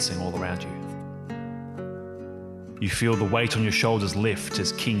 dancing all around you. You feel the weight on your shoulders lift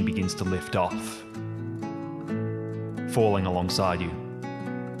as King begins to lift off, falling alongside you.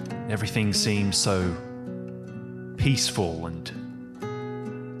 Everything seems so peaceful and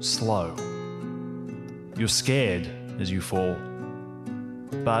slow. You're scared as you fall,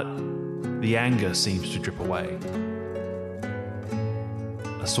 but the anger seems to drip away.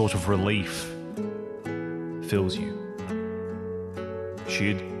 A sort of relief fills you.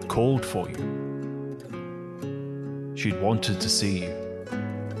 She had called for you. She'd wanted to see you.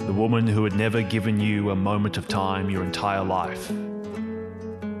 The woman who had never given you a moment of time your entire life.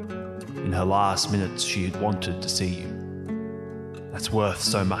 In her last minutes, she had wanted to see you. That's worth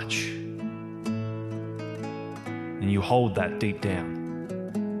so much. And you hold that deep down.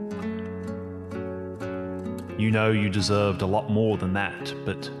 You know you deserved a lot more than that,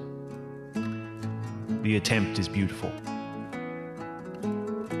 but the attempt is beautiful.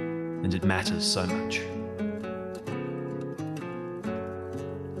 And it matters so much.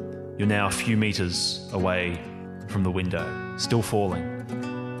 You're now a few meters away from the window, still falling.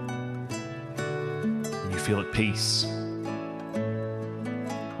 And you feel at peace.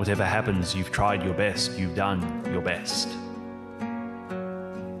 Whatever happens, you've tried your best, you've done your best.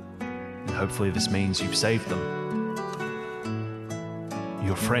 And hopefully this means you've saved them.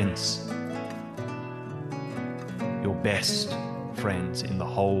 Your friends. Your best friends in the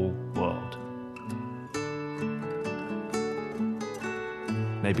whole world.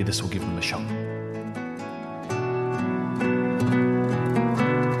 Maybe this will give them a shot.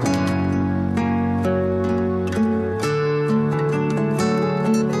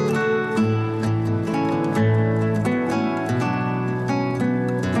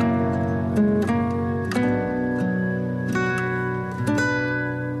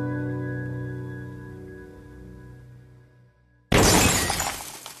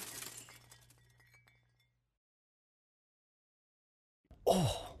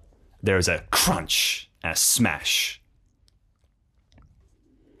 There is a crunch and a smash.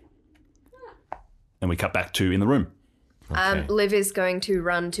 And we cut back to in the room. Liv is going to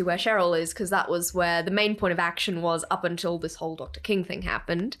run to where Cheryl is because that was where the main point of action was up until this whole Dr. King thing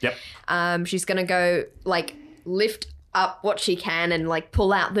happened. Yep. She's going to go, lift up what she can and,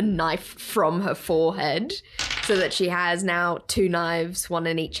 pull out the knife from her forehead so that she has now 2 knives, one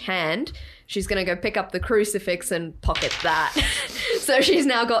in each hand. She's going to go pick up the crucifix and pocket that. So she's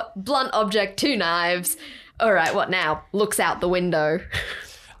now got blunt object, 2 knives. All right, what now? Looks out the window.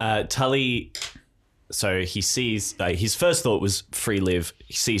 Tully, so he sees, his first thought was free Liv.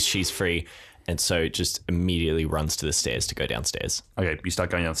 He sees she's free, and so just immediately runs to the stairs to go downstairs. Okay, you start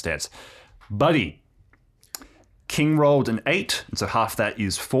going downstairs. Buddy, King rolled an 8, and so half that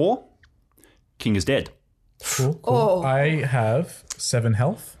is 4. King is dead. Cool. Oh. I have 7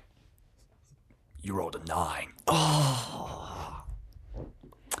 health. You rolled a 9.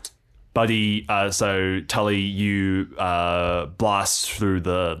 Buddy, so Tully, you blast through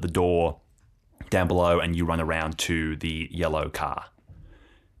the door down below and you run around to the yellow car.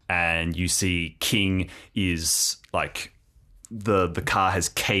 And you see King is like, the car has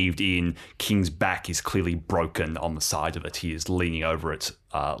caved in. King's back is clearly broken on the side of it. He is leaning over it,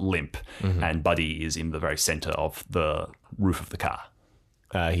 limp. And Buddy is in the very center of the roof of the car.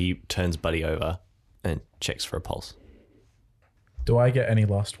 He turns Buddy over and checks for a pulse. Do I get any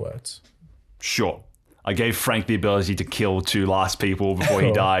last words? Sure. I gave Frank the ability to kill 2 last people before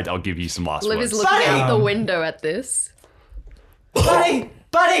he died. I'll give you some last Liv words. is looking out the window at this. Buddy!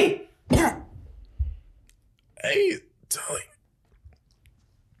 Buddy! Hey, Tully.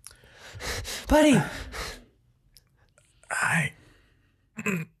 Buddy! I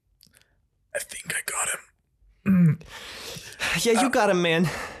think I got him. Yeah, you got him, man.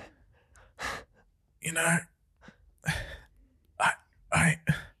 You know, I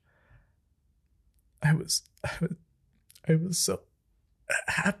was so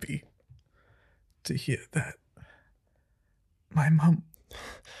happy to hear that my mom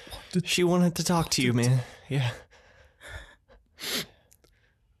She wanted to talk to you, man. Yeah.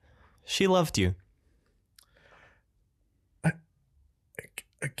 She loved you. I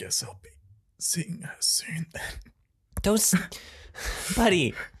guess I'll be seeing her soon then. Don't...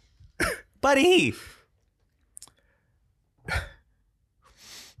 Buddy. Buddy!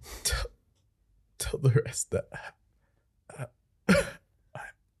 Tell the rest that I'm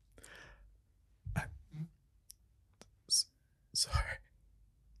sorry.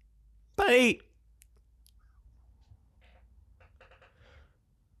 Buddy!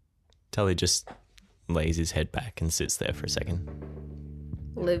 Tully just lays his head back and sits there for a second.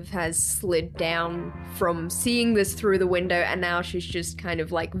 Liv has slid down from seeing this through the window, and now she's just kind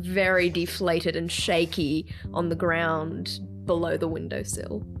of like very deflated and shaky on the ground below the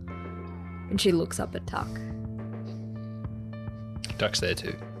windowsill. And she looks up at Tuck. Duck's there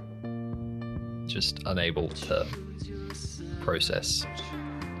too. Just unable to process.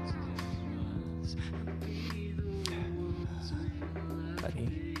 Buddy.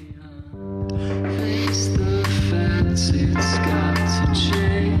 Face the facts, it's got to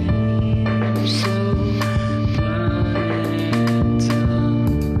change. So burn it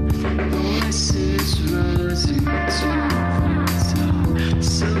down. Voices rising to the top.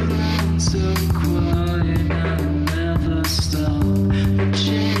 So long, so quiet, I'll never stop. The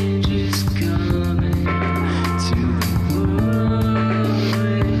change is coming to the world we're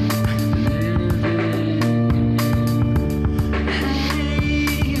living in.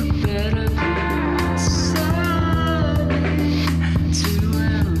 Hey, you better be listening to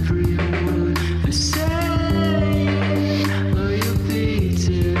every word they say, or you'll be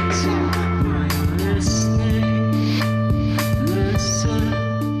dead too while you're listening. Listen.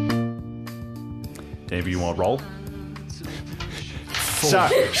 Dave, you want to roll? For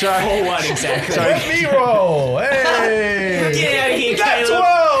what exactly? Let me roll. Hey. Get out of here, That's Caleb!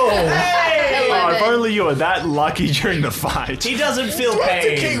 12. Oh, if only you were that lucky during the fight. He doesn't feel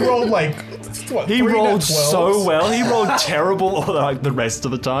The king pain. rolled like what? He 3 rolled net 12s? so well. He rolled terrible like the rest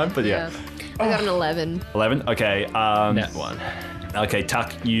of the time, but yeah. I got an 11. 11? Okay. Net 1. Okay,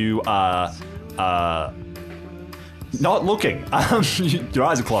 Tuck, you are not looking. Your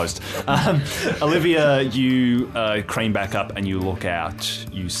eyes are closed. Olivia, you crane back up and you look out.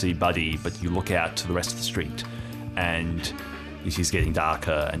 You see Buddy, but you look out to the rest of the street, and it is getting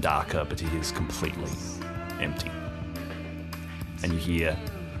darker and darker, but it is completely empty. And you hear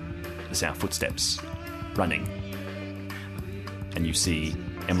the sound of footsteps running, and you see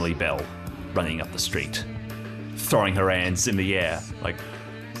Emily Bell running up the street, throwing her hands in the air, like,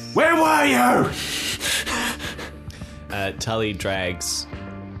 "Where were you?" Tully drags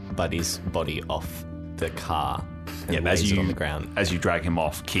Buddy's body off the car and as lays it you on the ground. As you drag him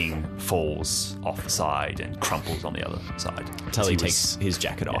off, King falls off the side and crumples on the other side. Tully He takes his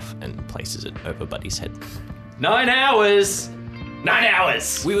jacket off and places it over Buddy's head. 9 hours! 9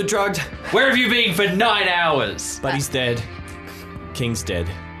 hours! We were drugged. Where have you been for 9 hours? Buddy's dead. King's dead.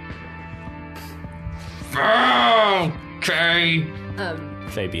 Okay.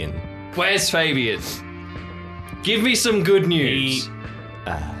 Fabian. Where's Fabian? Give me some good news.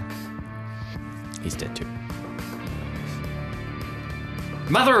 He's dead too.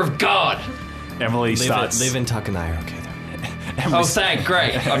 Mother of God! Emily starts. Liv and Tuck and I are okay though. Oh, thank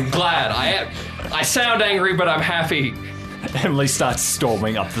great. I'm glad. I sound angry, but I'm happy. Emily starts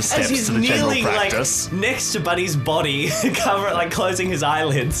storming up the steps to the general practice. Like next to Buddy's body, closing his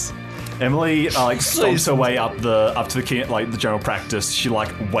eyelids. Emily stomps her way up to the general practice. She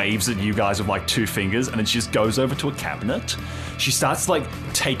waves at you guys with 2 fingers, and then she just goes over to a cabinet. She starts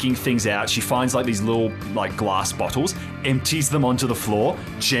taking things out. She finds these little glass bottles, empties them onto the floor,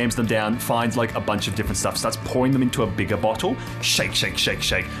 jams them down, finds a bunch of different stuff, starts pouring them into a bigger bottle. Shake, shake, shake,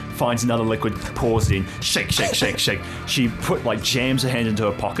 shake. Finds another liquid, pours it in. Shake, shake, shake, shake. She jams her hand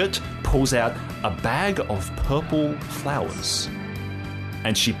into her pocket, pulls out a bag of purple flowers.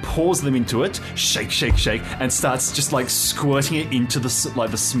 And she pours them into it, shake, shake, shake, and starts just squirting it into the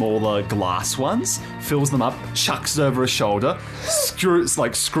smaller glass ones, fills them up, chucks it over her shoulder, screws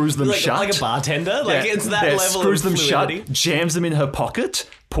them shut. Like a bartender? It's that level screws of them fluidity. shut, jams them in her pocket,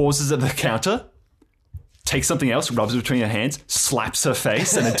 pauses at the counter, takes something else, rubs it between her hands, slaps her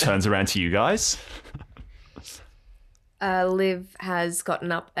face, and then turns around to you guys. Liv has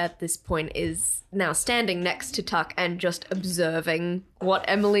gotten up at this point, is now standing next to Tuck and just observing what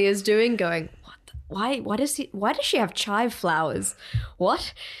Emily is doing, going, Why does she have chive flowers?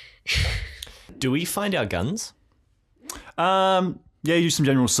 What? Do we find our guns? Yeah, you do some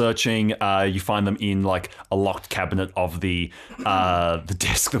general searching. You find them in a locked cabinet of the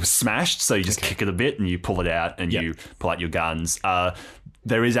desk that was smashed. So you just kick it a bit and you pull it out and you pull out your guns.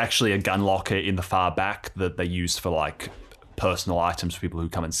 There is actually a gun locker in the far back that they use for personal items for people who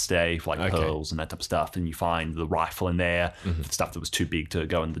come and stay, for pearls and that type of stuff. And you find the rifle in there, stuff that was too big to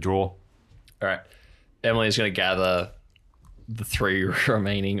go in the drawer. All right. Emily's going to gather the 3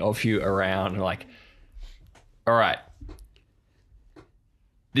 remaining of you around and all right.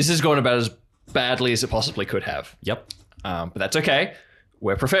 This has gone about as badly as it possibly could have. Yep. But that's okay.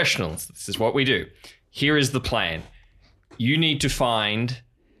 We're professionals. This is what we do. Here is the plan. You need to find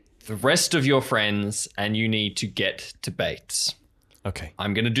the rest of your friends and you need to get to Bates. Okay.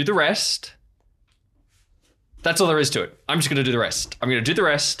 I'm going to do the rest. That's all there is to it. I'm just going to do the rest. I'm going to do the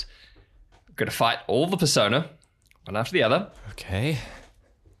rest. I'm going to fight all the persona, one after the other. Okay.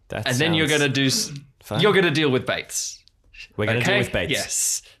 Then you're going to you're going to deal with Bates. We're going to deal with Bates.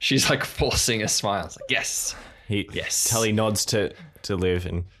 Yes. She's forcing a smile. It's yes. Yes. Tully nods to Liv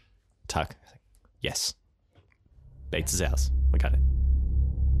and Tuck. Yes. Bates is ours. We got it.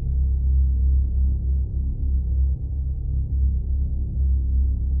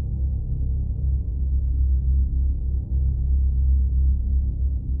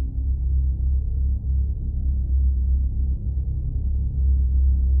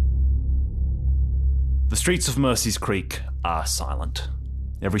 The streets of Mercy's Creek are silent.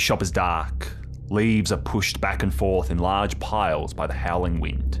 Every shop is dark. Leaves are pushed back and forth in large piles by the howling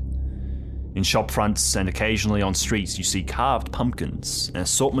wind. In shop fronts and occasionally on streets you see carved pumpkins and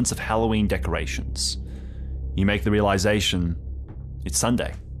assortments of Halloween decorations. You make the realization it's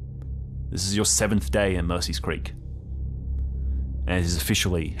Sunday. This is your 7th day in Mercy's Creek. And it is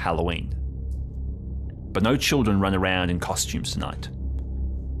officially Halloween. But no children run around in costumes tonight.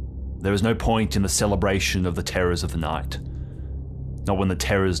 There is no point in the celebration of the terrors of the night. Not when the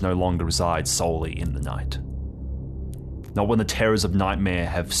terrors no longer reside solely in the night. Not when the terrors of nightmare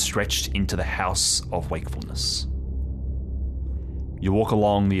have stretched into the house of wakefulness. You walk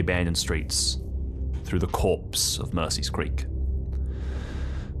along the abandoned streets, through the corpse of Mercy's Creek.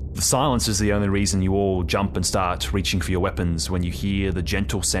 The silence is the only reason you all jump and start reaching for your weapons when you hear the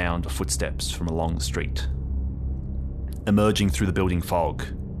gentle sound of footsteps from along the street. Emerging through the building fog,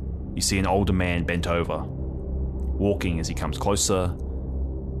 you see an older man bent over, walking as he comes closer,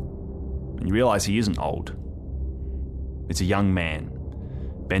 and you realize he isn't old. It's a young man,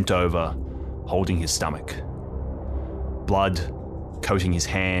 bent over, holding his stomach. Blood coating his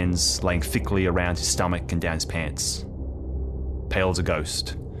hands, laying thickly around his stomach and down his pants. Pale as a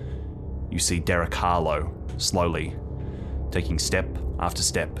ghost, you see Derek Harlow, slowly, taking step after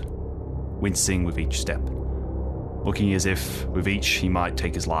step, wincing with each step, looking as if with each he might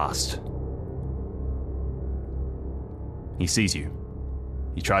take his last. He sees you.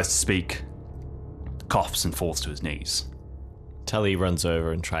 He tries to speak, coughs and falls to his knees. Tully runs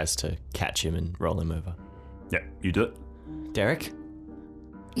over and tries to catch him and roll him over. Yeah, you do it. Derek?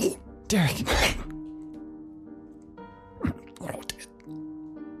 Derek!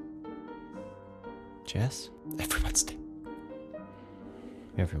 Jess? Everyone's dead.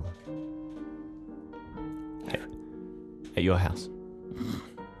 Everyone. At your house.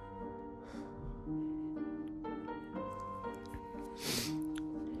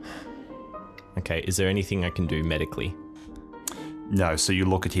 Okay, is there anything I can do medically? No, so you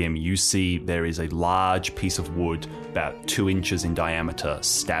look at him, you see there is a large piece of wood about 2 inches in diameter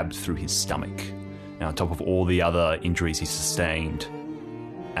stabbed through his stomach. Now, on top of all the other injuries he sustained,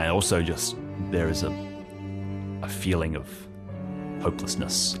 and also just there is a feeling of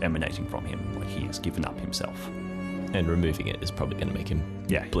hopelessness emanating from him, like he has given up himself. And removing it is probably going to make him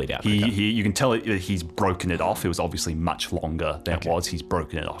bleed out. You can tell he's broken it off. It was obviously much longer than it was. He's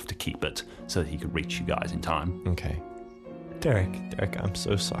broken it off to keep it so that he could reach you guys in time. Okay. Derek, I'm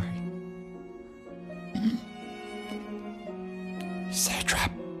so sorry. Set a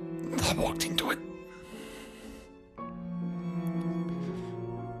trap. I walked into it.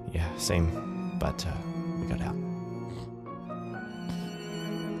 Yeah, same, but we got out.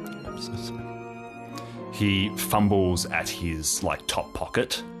 I'm so sorry. He fumbles at his top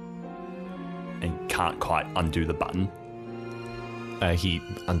pocket and can't quite undo the button. He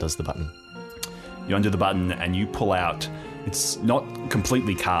undoes the button. You undo the button and you pull out. It's not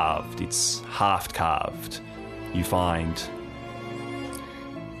completely carved. It's half carved. You find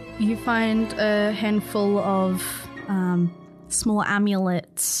a handful of small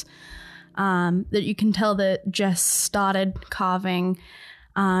amulets that you can tell that Jess started carving.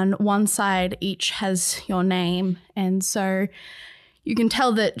 On one side, each has your name, and so you can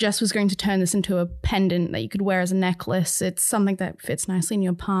tell that Jess was going to turn this into a pendant that you could wear as a necklace. It's something that fits nicely in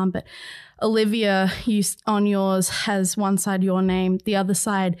your palm, but Olivia, on yours, has one side your name. The other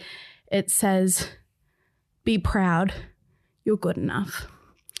side, it says, "Be proud, you're good enough."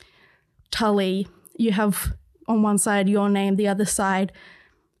 Tully, you have on one side your name, the other side,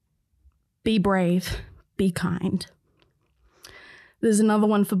 "Be brave, be kind." There's another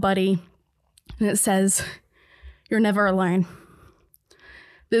one for Buddy, and it says, "You're never alone."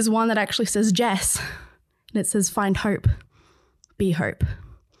 There's one that actually says Jess, and it says, "Find hope, be hope."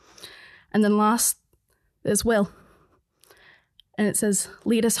 And then last, there's Will, and it says,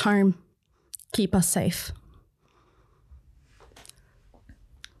 "Lead us home, keep us safe."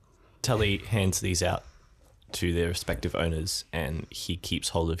 Tully hands these out to their respective owners, and he keeps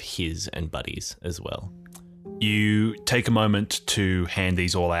hold of his and Buddy's as well. You take a moment to hand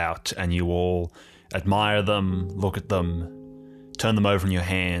these all out, and you all admire them, look at them, turn them over in your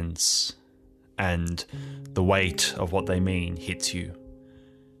hands, and the weight of what they mean hits you.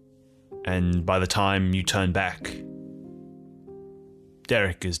 And by the time you turn back,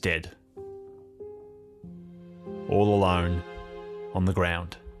 Derek is dead. All alone on the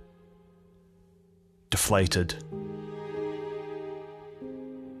ground. Deflated.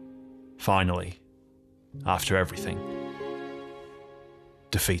 Finally, after everything,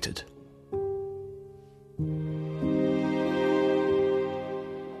 defeated.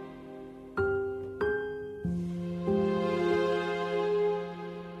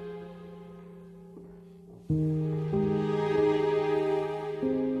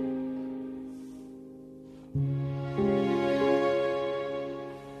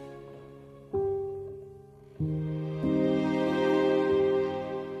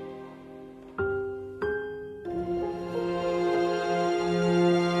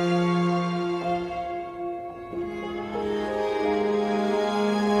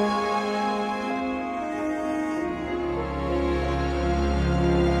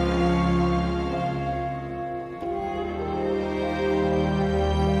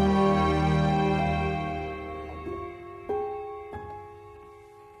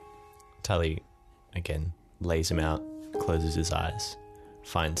 Tully, again, lays him out, closes his eyes,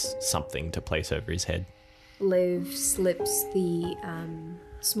 finds something to place over his head. Liv slips the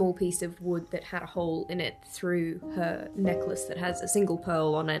small piece of wood that had a hole in it through her necklace that has a single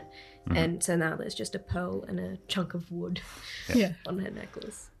pearl on it. Mm-hmm. And so now there's just a pearl and a chunk of wood on her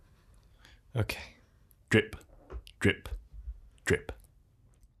necklace. Okay. Drip, drip, drip.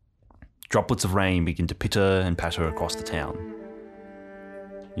 Droplets of rain begin to pitter and patter across the town.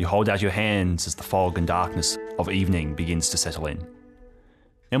 You hold out your hands as the fog and darkness of evening begins to settle in.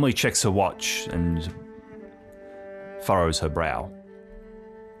 Emily checks her watch and furrows her brow.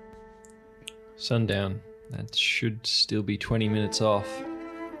 Sundown. That should still be 20 minutes off.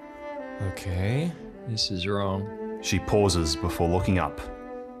 Okay. This is wrong. She pauses before looking up.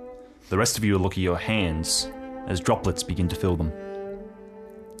 The rest of you look at your hands as droplets begin to fill them.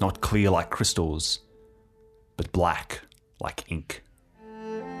 Not clear like crystals, but black like ink.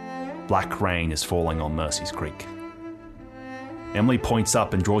 Black rain is falling on Mercy's Creek. Emily points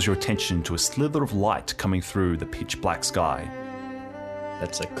up and draws your attention to a slither of light coming through the pitch black sky.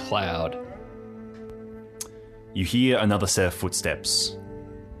 That's a cloud. You hear another set of footsteps.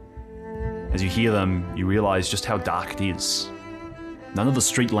 As you hear them, you realise just how dark it is. None of the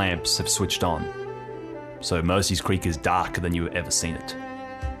street lamps have switched on, so Mercy's Creek is darker than you have ever seen it.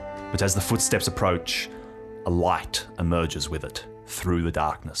 But as the footsteps approach, a light emerges with it, through the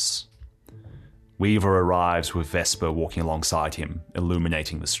darkness. Weaver arrives with Vesper walking alongside him,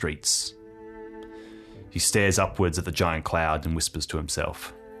 illuminating the streets. He stares upwards at the giant cloud and whispers to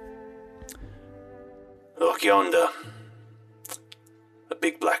himself. Look yonder. A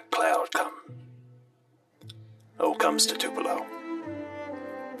big black cloud come. Oh, comes to Tupelo.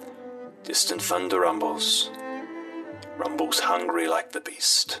 Distant thunder rumbles. Rumbles hungry like the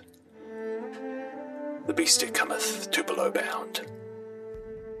beast. The beast it cometh, Tupelo bound.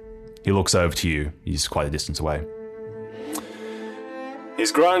 He looks over to you. He's quite a distance away.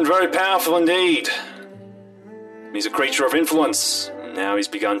 He's grown very powerful indeed. He's a creature of influence. Now he's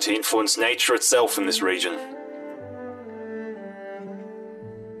begun to influence nature itself in this region.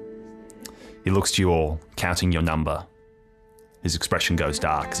 He looks to you all, counting your number. His expression goes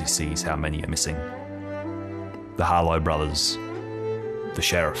dark as he sees how many are missing. The Harlow brothers, the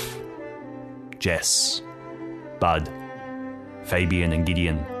sheriff, Jess, Bud, Fabian and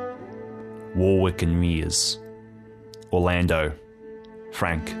Gideon, Warwick and Mears, Orlando,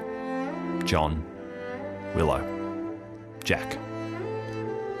 Frank, John, Willow, Jack.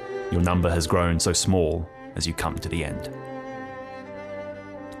 Your number has grown so small as you come to the end.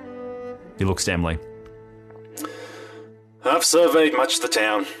 He looks to Emily. I've surveyed much of the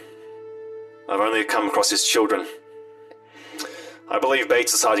town. I've only come across his children. I believe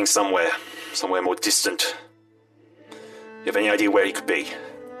Bates is hiding somewhere more distant. You have any idea where he could be?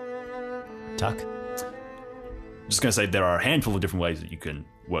 Tuck? I'm just going to say there are a handful of different ways that you can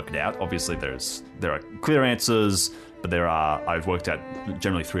work it out. Obviously, there are clear answers, but I've worked out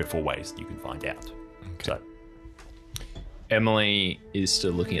generally 3 or 4 ways that you can find out. Okay. So, Emily is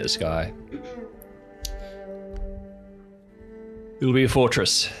still looking at the sky. It'll be a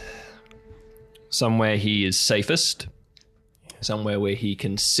fortress. Somewhere he is safest. Somewhere where he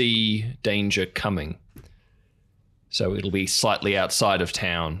can see danger coming. So it'll be slightly outside of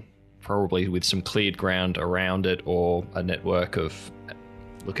town, probably with some cleared ground around it or a network of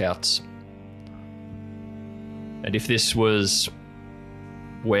lookouts. And if this was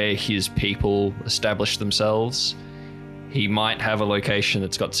where his people established themselves, he might have a location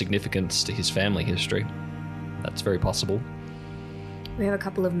that's got significance to his family history. That's very possible. We have a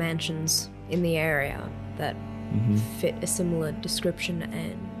couple of mansions in the area that fit a similar description,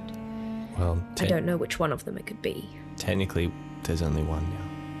 and Well, I don't know which one of them it could be. Technically, there's only one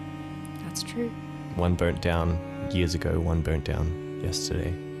now. That's true. One burnt down years ago, one burnt down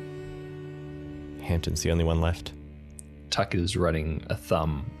yesterday. Hampton's the only one left. Tuck is running a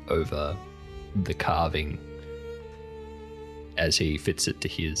thumb over the carving as he fits it to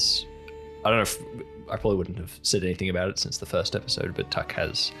his... I don't know if... I probably wouldn't have said anything about it since the first episode, but Tuck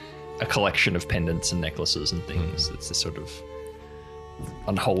has a collection of pendants and necklaces and things. It's this sort of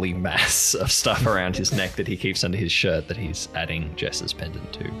unholy mass of stuff around his neck that he keeps under his shirt that he's adding Jess's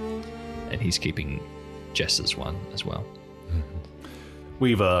pendant to. And he's keeping Jess's one as well.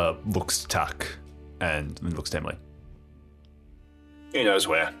 Weaver looks to Tuck and then looks to Emily. He knows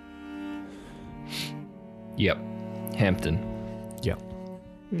where. Yep. Hampton. Yep.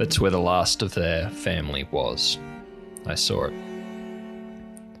 That's where the last of their family was. I saw it.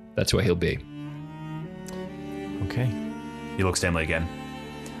 That's where he'll be. Okay. He looks to Emily again.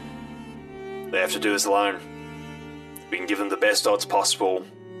 They have to do this alone. We can give them the best odds possible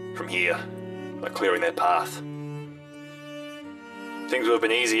from here by clearing their path. Things would have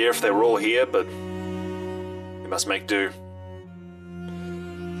been easier if they were all here, but we must make do.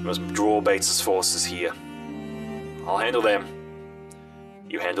 We must draw Bates's forces here. I'll handle them.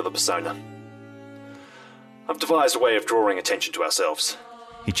 You handle the persona. I've devised a way of drawing attention to ourselves.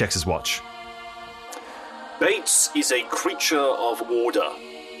 He checks his watch. Bates is a creature of order,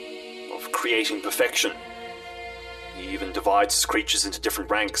 of creating perfection. He even divides his creatures into different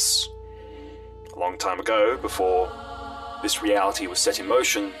ranks. A long time ago, before this reality was set in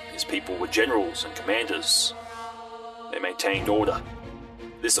motion, his people were generals and commanders. They maintained order.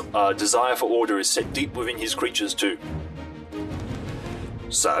 This desire for order is set deep within his creatures too.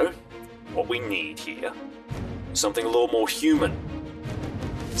 So, what we need here is something a little more human.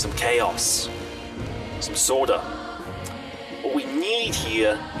 Some chaos. Some sorta. What we need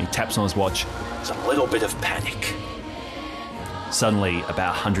here... He taps on his watch. ...is a little bit of panic. Suddenly,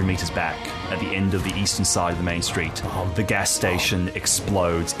 about 100 meters back, at the end of the eastern side of the main street, the gas station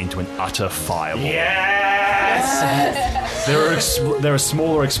explodes into an utter fireball. Yes! There are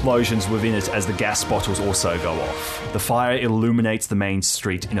smaller explosions within it as the gas bottles also go off. The fire illuminates the main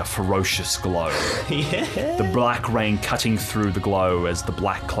street in a ferocious glow. The black rain cutting through the glow as the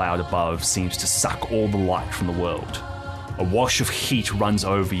black cloud above seems to suck all the light from the world. A wash of heat runs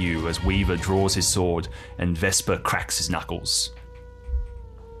over you as Weaver draws his sword and Vesper cracks his knuckles.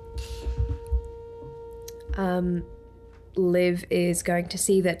 Liv is going to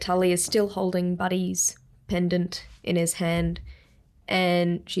see that Tully is still holding Buddy's pendant in his hand,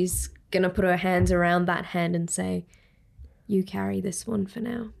 and she's gonna put her hands around that hand and say, "You carry this one for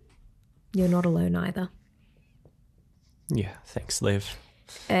now. You're not alone either." Yeah, thanks, Liv.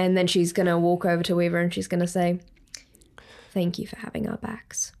 And then she's gonna walk over to Weaver and she's gonna say, "Thank you for having our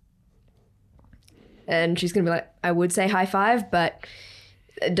backs." And she's gonna be like, "I would say high five, but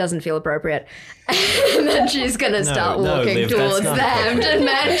it doesn't feel appropriate." And then she's gonna start walking Liv, towards the Hampton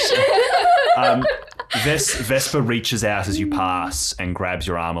Mansion. Vesper reaches out as you pass and grabs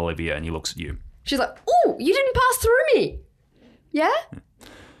your arm, Olivia, and he looks at you. She's like, "Ooh, you didn't pass through me. Yeah?"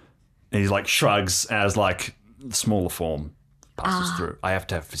 And he like shrugs as like the smaller form passes through. I have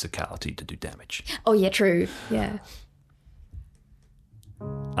to have physicality to do damage. Oh, yeah, true. Yeah.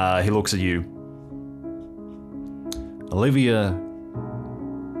 He looks at you. Olivia,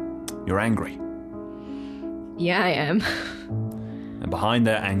 you're angry. Yeah, I am. And behind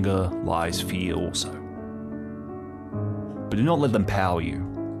that anger lies fear also. But do not let them power you.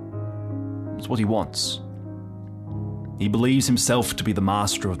 It's what he wants. He believes himself to be the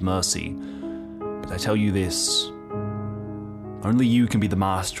master of mercy. But I tell you this, only you can be the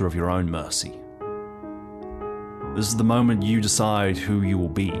master of your own mercy. This is the moment you decide who you will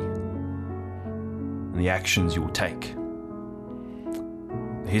be and the actions you will take.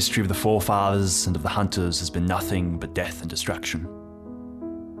 The history of the forefathers and of the hunters has been nothing but death and destruction.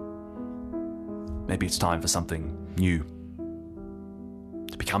 Maybe it's time for something new,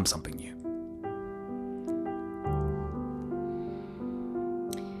 to become something new.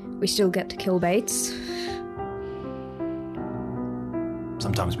 We still get to kill Bates.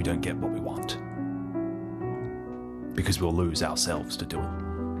 Sometimes we don't get what we want, because we'll lose ourselves to do it.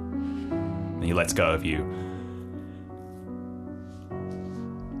 And he lets go of you.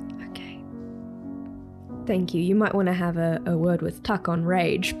 Okay. Thank you. You might want to have a word with Tuck on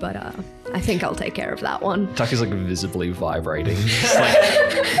rage, but I think I'll take care of that one. Tuck is like visibly vibrating. It's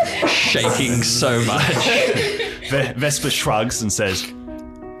like shaking so much. Vesper shrugs and says,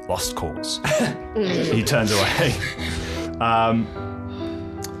 "Lost cause." He turns away.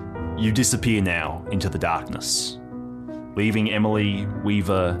 You disappear now into the darkness, leaving Emily,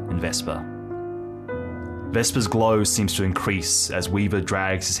 Weaver, and Vesper. Vesper's glow seems to increase as Weaver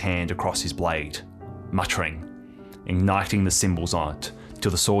drags his hand across his blade, muttering, igniting the symbols on it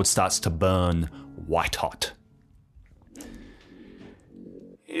till the sword starts to burn white hot.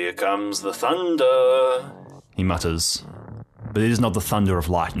 Here comes the thunder, he mutters, but it is not the thunder of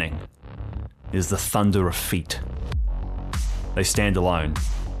lightning. It is the thunder of feet. They stand alone,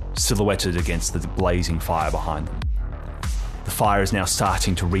 silhouetted against the blazing fire behind them. The fire is now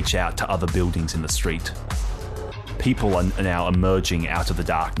starting to reach out to other buildings in the street. People are now emerging out of the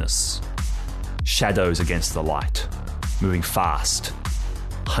darkness. Shadows against the light, moving fast.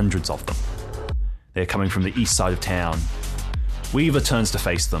 Hundreds of them. They're coming from the east side of town. Weaver turns to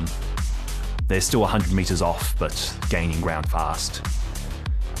face them. They're still 100 meters off, but gaining ground fast.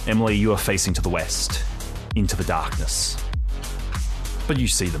 Emily, you are facing to the west, into the darkness. But you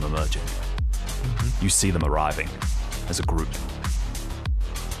see them emerging. You see them arriving as a group.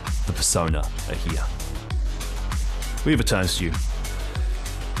 The persona are here. Weaver turns to you.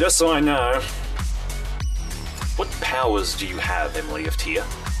 just so I know. What powers do you have, Emily of Tyr?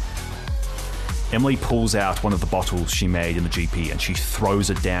 Emily pulls out one of the bottles she made in the GP and she throws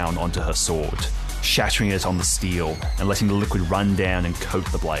it down onto her sword, shattering it on the steel and letting the liquid run down and coat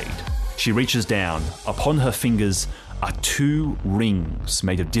the blade. She reaches down. Upon her fingers are 2 rings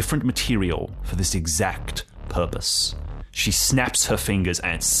made of different material for this exact purpose. She snaps her fingers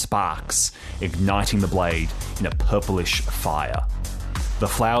and it sparks, igniting the blade in a purplish fire. The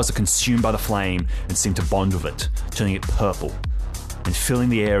flowers are consumed by the flame and seem to bond with it, turning it purple and filling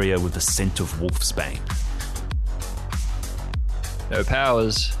the area with the scent of wolfsbane. No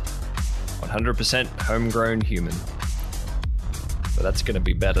powers, 100% homegrown human. But that's going to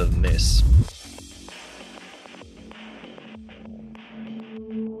be better than this.